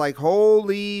I was like,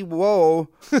 holy whoa.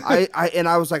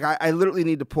 I was like, I literally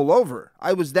need to pull over.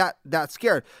 I was that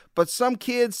scared. But some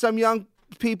kids, some young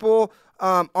people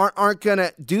aren't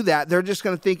gonna do that. They're just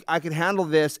gonna think I can handle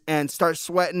this and start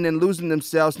sweating and losing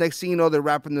themselves. Next thing you know, they're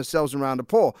wrapping themselves around a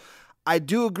pole. I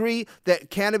do agree that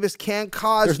cannabis can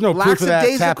cause There's no proof of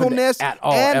that's happened at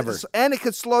all, ever. And it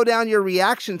could slow down your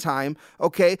reaction time,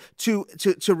 okay, to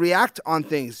react on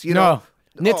things. You know?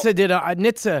 NHTSA did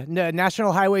NHTSA,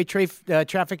 National Highway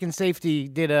Traffic and Safety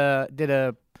did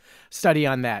a study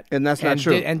on that. And that's not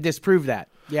true. And disproved that.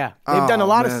 Yeah, they've done a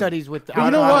lot of studies with. You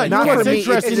know what? Not what's for me.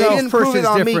 interesting? They didn't prove it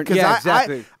on me because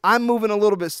exactly. I'm moving a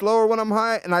little bit slower when I'm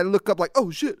high, and I look up like,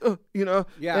 oh shit, Yeah.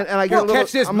 and I get a little.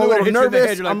 Catch this, I'm a little hit you in the nervous.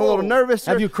 head, you're like, I'm a little nervous.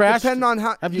 Have you crashed? Depending on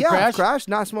how. Have you I've crashed? crashed.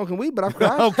 Not smoking weed, but I've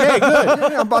crashed. Okay, good.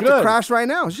 Yeah, I'm about to Good. crash right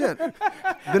now. Shit.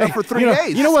 Been up for 3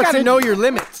 days. You know what's got to know your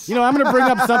limits. You know, I'm going to bring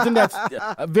up something that's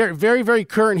very, very, very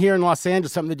current here in Los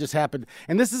Angeles, something that just happened.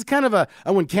 And this is kind of a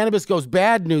when cannabis goes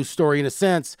bad news story in a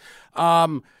sense.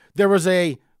 There was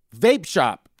a vape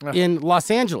shop in Los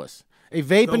Angeles. A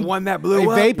vape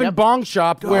and bong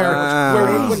shop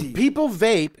where when people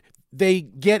vape, they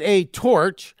get a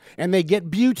torch and they get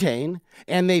butane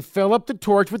and they fill up the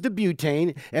torch with the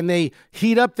butane and they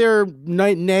heat up their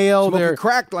nail. Smoking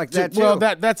crack like that, too. Well,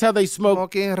 that's how they smoke.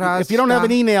 Smoking If you don't have an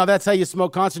Rasta. e-nail, that's how you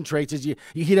smoke concentrates, is you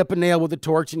heat up a nail with a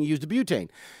torch and you use the butane.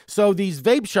 So these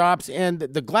vape shops and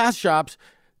the glass shops,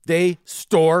 they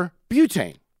store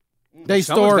butane. They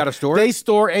gotta store it. They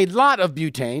store a lot of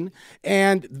butane,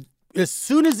 and as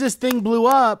soon as this thing blew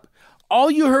up,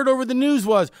 all you heard over the news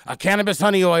was a cannabis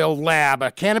honey oil lab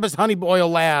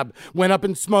went up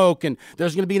in smoke, and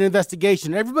there's going to be an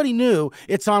investigation. Everybody knew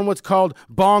it's on what's called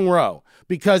Bong Row.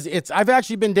 because I've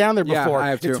actually been down there before. I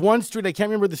have too. It's one street. I can't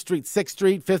remember the street. 6th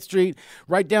Street, 5th Street,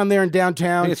 right down there in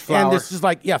downtown. It's Flower. And this is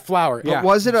like, Flower. Yeah.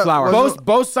 Was it a Flower?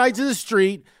 Both sides of the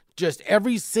street, just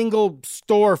every single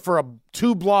store for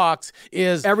 2 blocks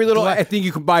is every little thing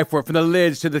you can buy for it, from the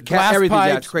lids to the glass everything.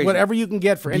 pipes, That's crazy. whatever you can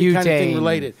get for any kind of thing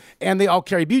related. And they all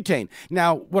carry butane.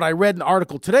 Now, what I read in the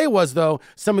article today was, though,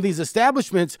 some of these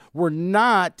establishments were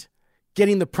not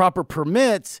getting the proper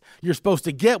permits you're supposed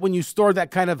to get when you store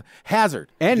that kind of hazard.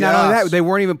 And not only that, they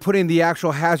weren't even putting the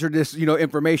actual hazardous,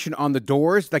 information on the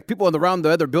doors. Like people around the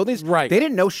other buildings, right? They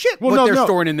didn't know shit what they're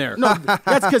storing in there. No,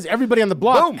 that's because everybody on the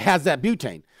block has that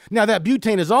butane. Now, that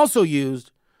butane is also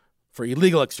used for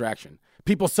illegal extraction.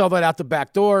 People sell that out the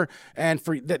back door, and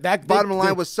for that. Bottom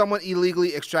line was someone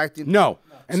illegally extracting. No.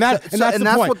 And that's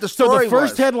the point. What the story so the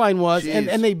first was. Headline was,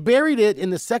 and they buried it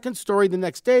in the second story the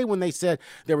next day when they said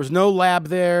there was no lab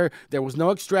there was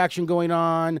no extraction going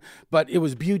on, but it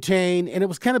was butane, and it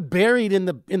was kind of buried in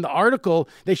the article.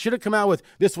 They should have come out with,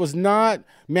 this was not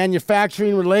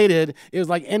manufacturing related. It was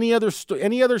like any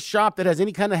other shop that has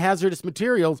any kind of hazardous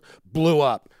materials blew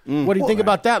up. What do you think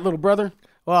about that, little brother?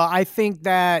 Well, I think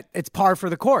that it's par for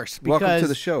the course. Because welcome to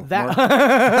the show.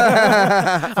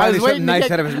 I was waiting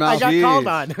nice out of his mouth. I got called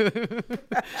on.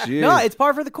 No, it's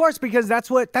par for the course because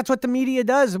that's what the media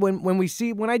does.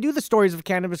 When I do the stories of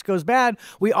cannabis goes bad,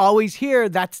 we always hear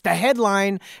that's the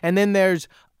headline, and then there's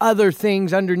other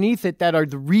things underneath it that are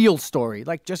the real story.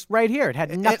 Like just right here, it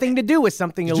had nothing to do with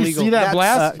something illegal. Did you see that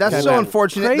blast? That's so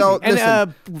unfortunate. Crazy. Though, and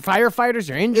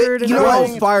firefighters are injured.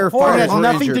 Firefighters it had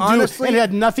nothing to do. Honestly, it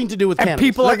had nothing to do with cannabis.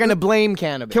 People are going to blame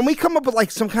cannabis. Can we come up with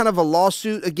like some kind of a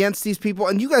lawsuit against these people?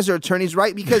 And you guys are attorneys,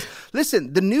 right? Because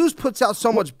listen, the news puts out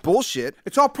so much bullshit.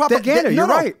 It's all propaganda. You're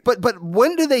right. But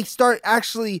when do they start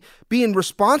actually being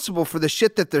responsible for the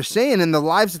shit that they're saying and the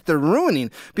lives that they're ruining?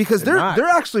 Because they're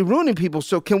actually ruining people.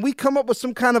 So can we come up with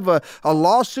some kind of a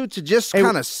lawsuit to just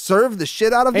kind of serve the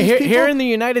shit out of these people? Here in the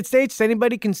United States,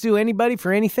 anybody can sue anybody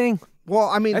for anything. Well,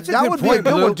 I mean, that would be a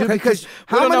good one, too, because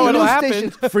how many news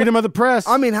stations... Freedom of the press.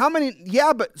 I mean, how many...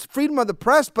 Yeah, but freedom of the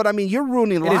press, but I mean, you're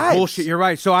ruining lives. It is bullshit, you're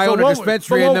right. So I own a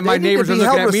dispensary, and then my neighbors are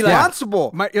looking at me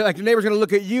responsible. Like the neighbor's going to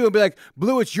look at you and be like,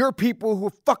 Blue, it's your people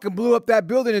who fucking blew up that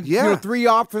building, and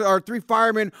 3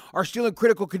 firemen are still in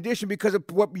critical condition because of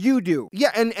what you do.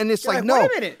 Yeah, and it's you're like, no. Wait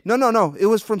a minute. No. It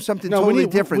was from something totally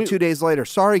different 2 days later.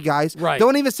 Sorry, guys. Right.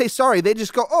 Don't even say sorry. They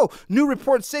just go, new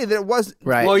reports say that it was...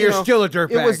 Right. Well, you're still a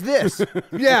dirtbag. It was this.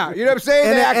 Yeah. You know what I'm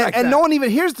saying? And no one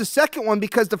even hears the second one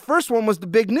because the first one was the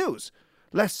big news.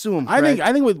 Let's sue him.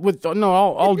 I think with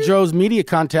all Joe's media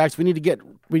contacts, we need to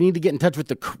get in touch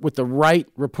with the right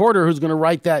reporter who's going to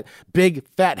write that big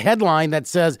fat headline that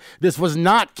says this was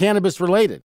not cannabis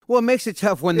related. Well, it makes it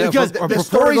tough when the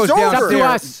story's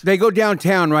over. They go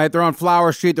downtown, right? They're on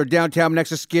Flower Street. They're downtown next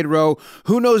to Skid Row.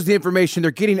 Who knows the information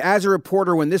they're getting as a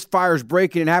reporter when this fire's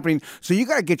breaking and happening? So you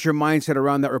got to get your mindset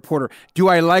around that reporter. Do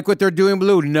I like what they're doing,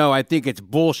 Blue? No, I think it's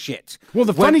bullshit. Well,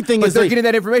 the funny thing is they're getting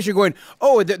that information going,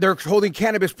 they're holding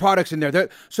cannabis products in there.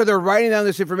 So they're writing down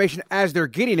this information as they're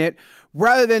getting it.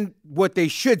 Rather than what they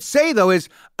should say, though, is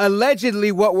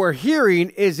allegedly what we're hearing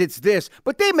is it's this.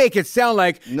 But they make it sound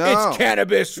like it's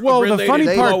cannabis. Well, related.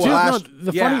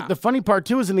 the funny part,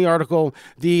 too, is in the article,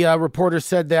 the reporter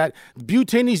said that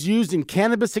butane is used in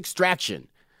cannabis extraction.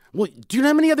 Well, do you know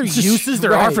how many other uses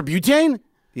there are for butane?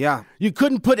 Yeah. You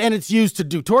couldn't and it's used to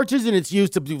do torches, and it's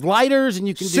used to do lighters, and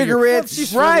you can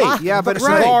cigarettes. Do right. Yeah, but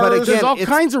again, there's all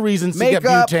kinds of reasons makeup, to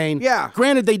get butane. Yeah.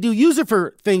 Granted, they do use it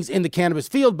for things in the cannabis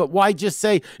field, but why just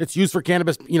say it's used for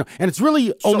cannabis, and it's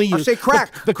really only used. Or say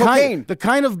crack, cocaine. The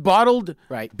kind of bottled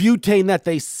butane that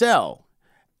they sell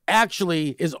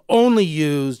actually is only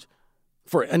used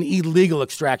for an illegal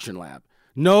extraction lab.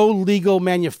 No legal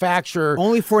manufacturer.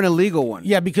 Only for an illegal one.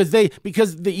 Yeah, because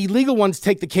the illegal ones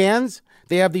take the cans.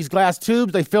 They have these glass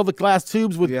tubes. They fill the glass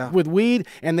tubes with weed,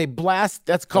 and they blast.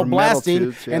 That's called blasting.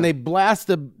 Tubes, and they blast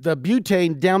the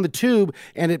butane down the tube,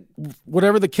 and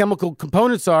whatever the chemical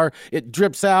components are, it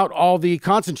drips out all the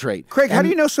concentrate. Craig, how do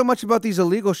you know so much about these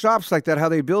illegal shops like that? How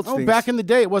they build things? Back in the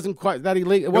day, it wasn't quite that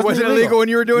illegal. It wasn't illegal when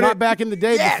you were doing Not back in the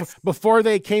day. Yes. Before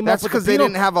they came up with because they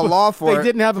didn't have a law for it. They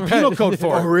didn't have a penal code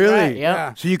for it. Oh, really? Right,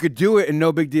 yeah. So you could do it and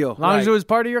no big deal. As long as it was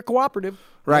part of your cooperative.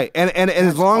 Right, and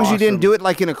as long as you didn't do it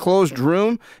like in a closed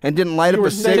room and didn't light up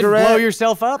a cigarette, blow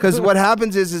yourself up. Because what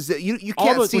happens is that you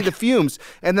can't see the fumes,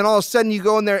 and then all of a sudden you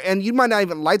go in there and you might not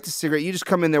even light the cigarette. You just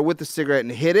come in there with the cigarette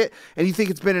and hit it, and you think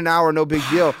it's been an hour, no big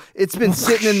deal. It's been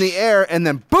sitting in the air, and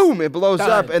then boom, it blows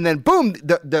up, and then boom,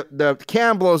 the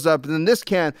can blows up, and then this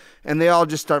can, and they all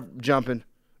just start jumping.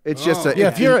 It's just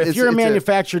if you're a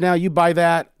manufacturer now, you buy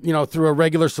that through a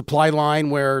regular supply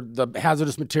line where the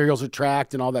hazardous materials are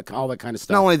tracked and all that kind of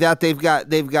stuff. Not only that, they've got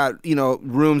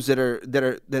rooms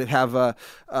that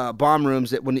have bomb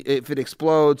rooms that if it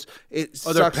explodes, it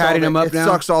sucks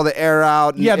sucks all the air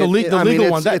out. Yeah, the legal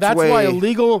one. That's why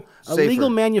illegal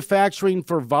manufacturing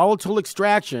for volatile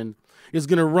extraction is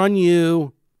going to run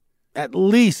you at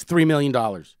least $3 million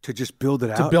to just build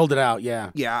it out. To build it out, yeah.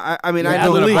 Yeah, I know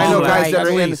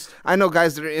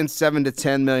guys that are in 7 to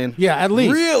 10 million. Yeah, at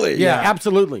least. Really? Yeah,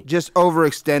 absolutely. Just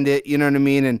overextend it. You know what I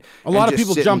mean? And a lot of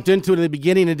people jumped into it in the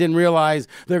beginning and didn't realize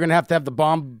they're going to have the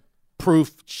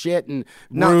bomb-proof shit and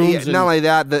rooms. Not only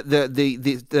that,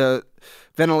 the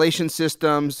ventilation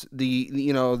systems, the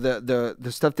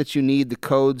stuff that you need, the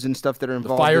codes and stuff that are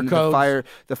involved,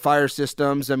 the fire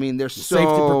systems. I mean, there's safety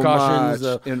precautions,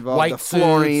 much involved. White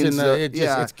flooring,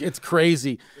 it's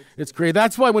crazy. It's crazy.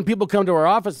 That's why when people come to our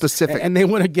office and they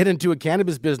want to get into a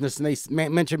cannabis business and they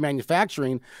mention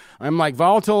manufacturing, I'm like,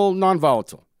 volatile,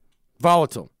 non-volatile,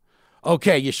 volatile.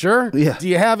 Okay, you sure? Yeah. Do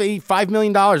you have $5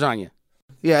 million on you?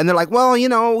 Yeah, and they're like, well,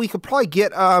 we could probably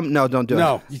get no, don't do it.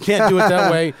 No, you can't do it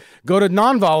that way. Go to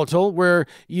non-volatile, where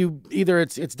you either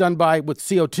it's done with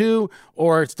CO2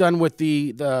 or it's done with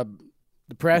the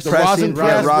press, the rosin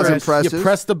press. You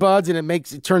press the buds and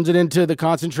it turns it into the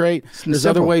concentrate. There's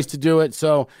other ways to do it,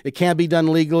 so it can be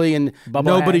done legally, and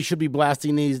nobody should be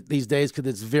blasting these days because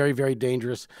it's very, very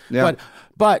dangerous. Yeah.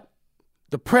 But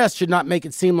the press should not make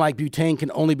it seem like butane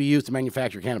can only be used to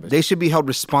manufacture cannabis. They should be held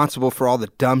responsible for all the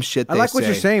dumb shit they say. I like what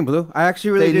you're saying, Blue. I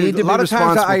actually really need to be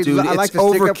responsible, dude. I like it's to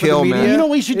stick up for the overkill, media. man. You know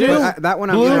what we should do? That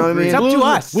one, Blue, you know what I mean? It's up to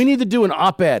us. We need to do an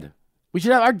op-ed. We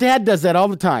should have, our dad does that all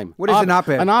the time. What is an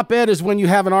op-ed? An op-ed is when you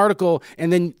have an article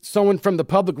and then someone from the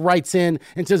public writes in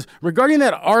and says, regarding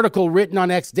that article written on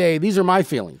X day, these are my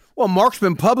feelings. Well, Mark's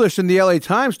been published in the LA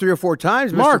Times 3 or 4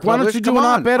 times. Mark, why don't you do an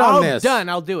op-ed on this? Done.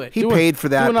 I'll do it. He paid for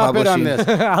that. Do an op-ed on this.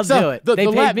 I'll do it. They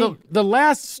paid me. The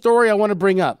last story I want to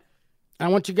bring up, I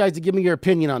want you guys to give me your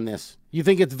opinion on this. You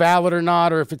think it's valid or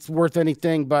not, or if it's worth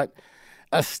anything, but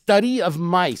a study of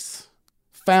mice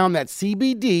found that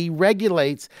CBD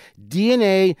regulates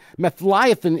DNA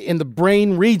methylation in the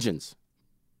brain regions.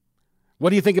 What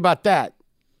do you think about that?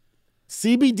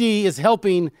 CBD is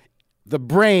helping the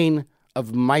brain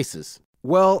of mice.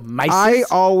 Well, I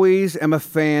always am a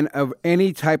fan of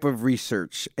any type of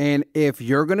research. And if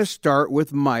you're going to start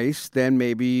with mice, then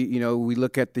maybe, we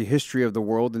look at the history of the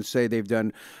world and say they've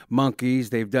done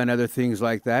monkeys, they've done other things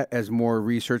like that as more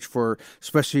research for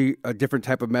especially a different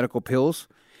type of medical pills.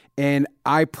 And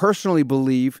I personally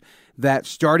believe that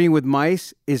starting with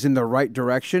mice is in the right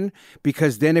direction,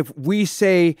 because then if we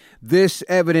say this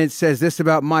evidence says this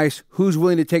about mice, who's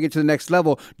willing to take it to the next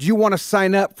level? Do you want to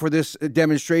sign up for this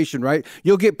demonstration, right?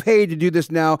 You'll get paid to do this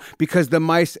now because the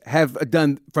mice have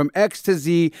done from X to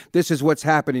Z. This is what's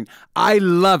happening. I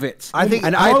love it. I think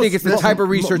it's the type of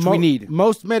research we need.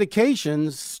 Most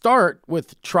medications start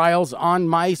with trials on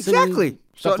mice. Exactly.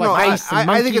 So no, I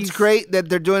think it's great that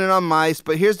they're doing it on mice,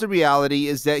 but here's the reality: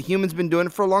 is that humans been doing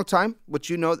it for a long time.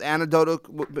 Which anecdotal,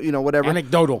 whatever.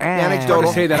 Anecdotal. To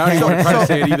say that. I don't even try to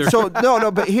say it either. So no,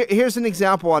 but here's an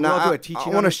example. Now I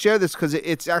want to share this because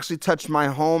it's actually touched my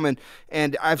home,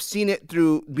 and I've seen it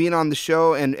through being on the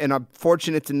show, and I'm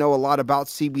fortunate to know a lot about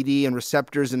CBD and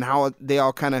receptors and how they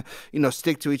all kind of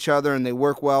stick to each other and they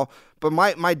work well. But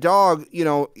my dog,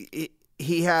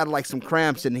 he had like some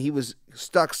cramps and he was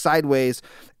stuck sideways,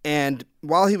 and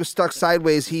while he was stuck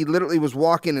sideways, he literally was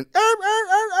walking and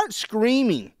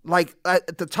screaming like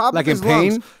at the top of his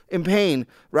lungs in pain,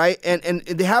 right? And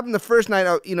it happened the first night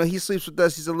out. He sleeps with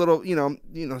us. He's a little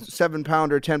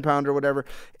 7-pounder, 10-pounder, whatever,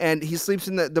 and he sleeps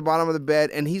in the bottom of the bed,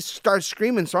 and he starts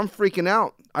screaming. So I'm freaking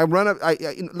out. I run up, I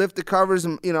lift the covers,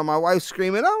 and my wife's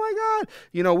screaming, "Oh my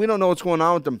God!" We don't know what's going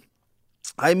on with him.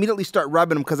 I immediately start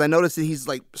rubbing him because I notice that he's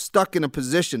like stuck in a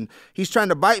position. He's trying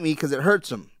to bite me because it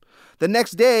hurts him. The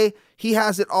next day, he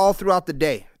has it all throughout the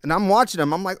day. And I'm watching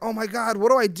him. I'm like, oh my God, what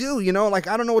do I do? I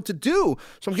don't know what to do.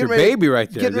 So I'm getting ready. Baby right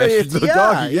there.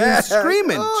 He's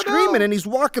screaming. And he's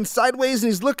walking sideways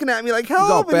and he's looking at me like,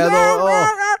 help.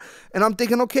 And I'm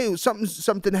thinking, okay,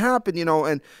 something happened,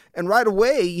 and right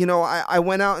away, I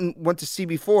went out and went to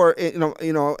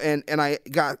CB4, and I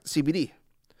got CBD.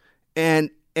 And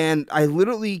I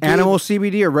literally gave animal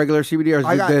CBD or regular CBD, or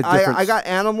I got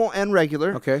animal and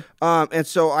regular. Okay. And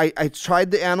so I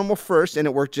tried the animal first, and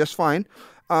it worked just fine.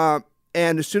 And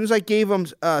as soon as I gave him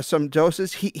some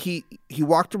doses, he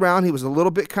walked around. He was a little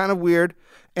bit kind of weird,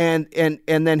 and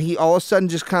then he all of a sudden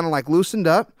just kind of like loosened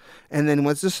up, and then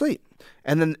went to sleep.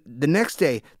 And then the next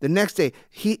day,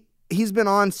 he's been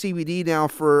on CBD now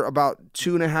for about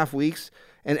 2.5 weeks.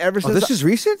 And ever since this is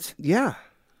recent? Yeah.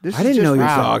 I didn't know your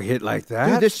dog hit like that.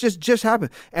 Dude, this just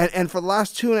happened. And for the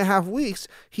last 2.5 weeks,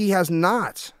 he has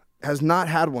not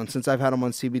had one since I've had him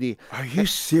on CBD. Are you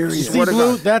serious? See,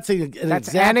 Blue, that's an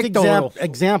exact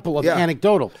example of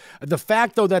anecdotal. The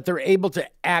fact, though, that they're able to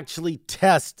actually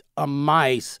test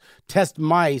mice,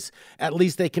 at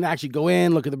least they can actually go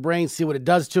in, look at the brain, see what it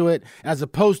does to it, as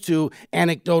opposed to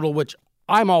anecdotal, which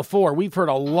I'm all for. We've heard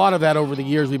a lot of that over the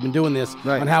years we've been doing this,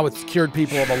 on how it's cured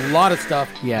people of a lot of stuff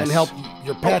and helped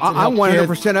your pets. I'm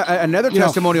 100% another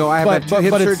testimonial. I have had 2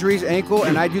 hip surgeries, ankle,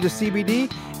 and I do the CBD,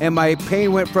 and my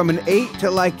pain went from an 8 to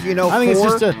I think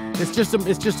 4.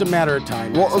 It's just a matter of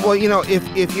time. Well,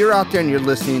 if you're out there and you're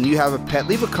listening and you have a pet,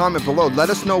 leave a comment below. Let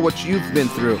us know what you've been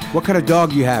through. What kind of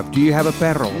dog you have? Do you have a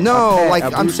perro? No,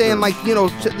 I'm saying,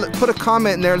 put a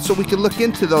comment in there so we can look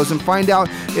into those and find out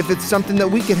if it's something that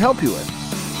we can help you with.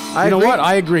 You know what?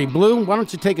 I agree. Blue, why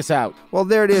don't you take us out? Well,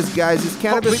 there it is, guys. It's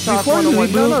Cannabis Talk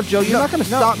 101. No, Joe, you're not going to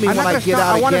stop me when I get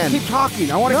out again. I want to keep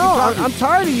talking. I'm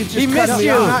tired of you just cutting me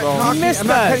off. He missed us. I'm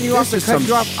not cutting you off to cut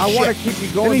you off. I want to keep you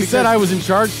going. And he said I was in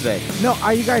charge today. No,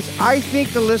 you guys, I think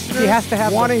the listeners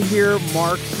want to hear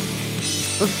Mark's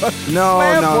No.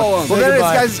 Well, there it is,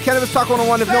 guys. It's Cannabis Talk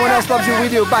 101. If no one else loves you, we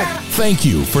do. Bye. Thank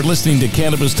you for listening to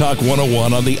Cannabis Talk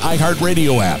 101 on the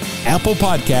iHeartRadio app, Apple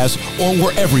Podcasts, or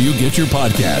wherever you get your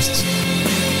podcasts.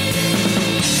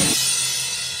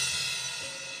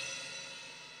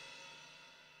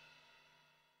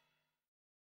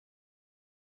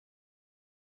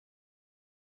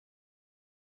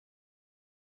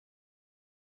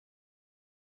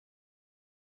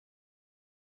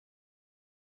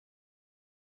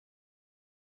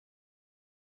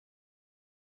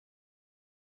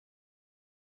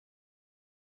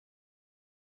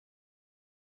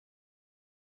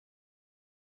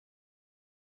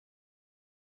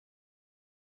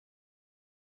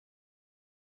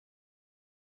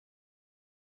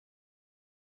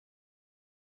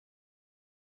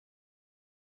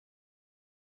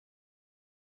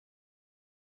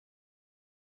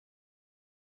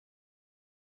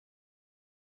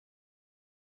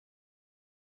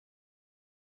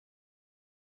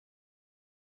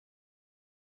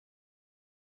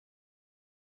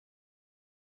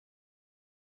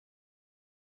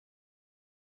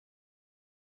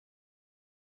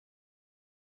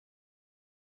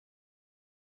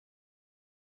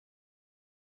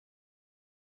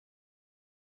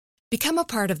 Become a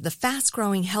part of the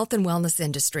fast-growing health and wellness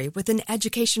industry with an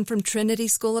education from Trinity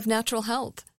School of Natural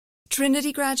Health.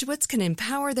 Trinity graduates can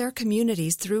empower their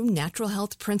communities through natural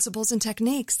health principles and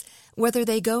techniques, whether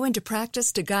they go into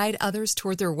practice to guide others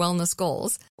toward their wellness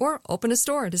goals or open a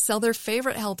store to sell their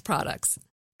favorite health products.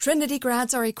 Trinity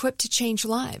grads are equipped to change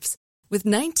lives with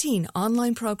 19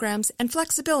 online programs and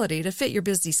flexibility to fit your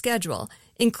busy schedule,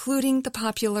 including the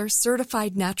popular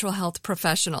Certified Natural Health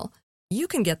Professional. You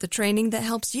can get the training that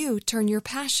helps you turn your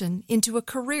passion into a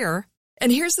career. And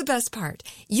here's the best part.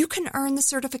 You can earn the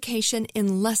certification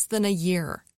in less than a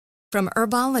year. From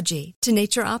herbology to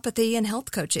naturopathy and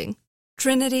health coaching,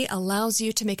 Trinity allows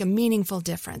you to make a meaningful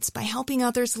difference by helping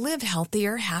others live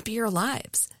healthier, happier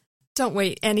lives. Don't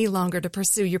wait any longer to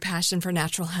pursue your passion for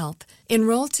natural health.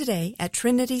 Enroll today at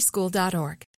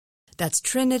trinityschool.org. That's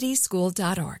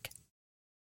trinityschool.org.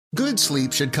 Good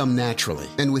sleep should come naturally,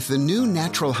 and with the new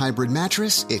Natural Hybrid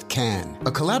mattress, it can.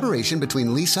 A collaboration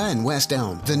between Lisa and West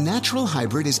Elm, the Natural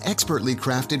Hybrid is expertly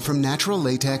crafted from natural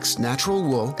latex, natural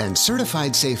wool, and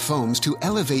certified safe foams to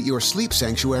elevate your sleep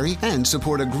sanctuary and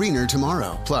support a greener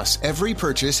tomorrow. Plus, every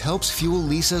purchase helps fuel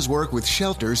Lisa's work with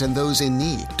shelters and those in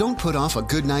need. Don't put off a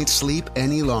good night's sleep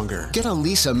any longer. Get a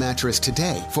Lisa mattress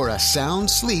today for a sound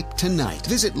sleep tonight.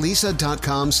 Visit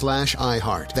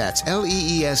lisa.com/iHeart. That's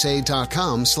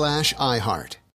LEESA.com/iHeart.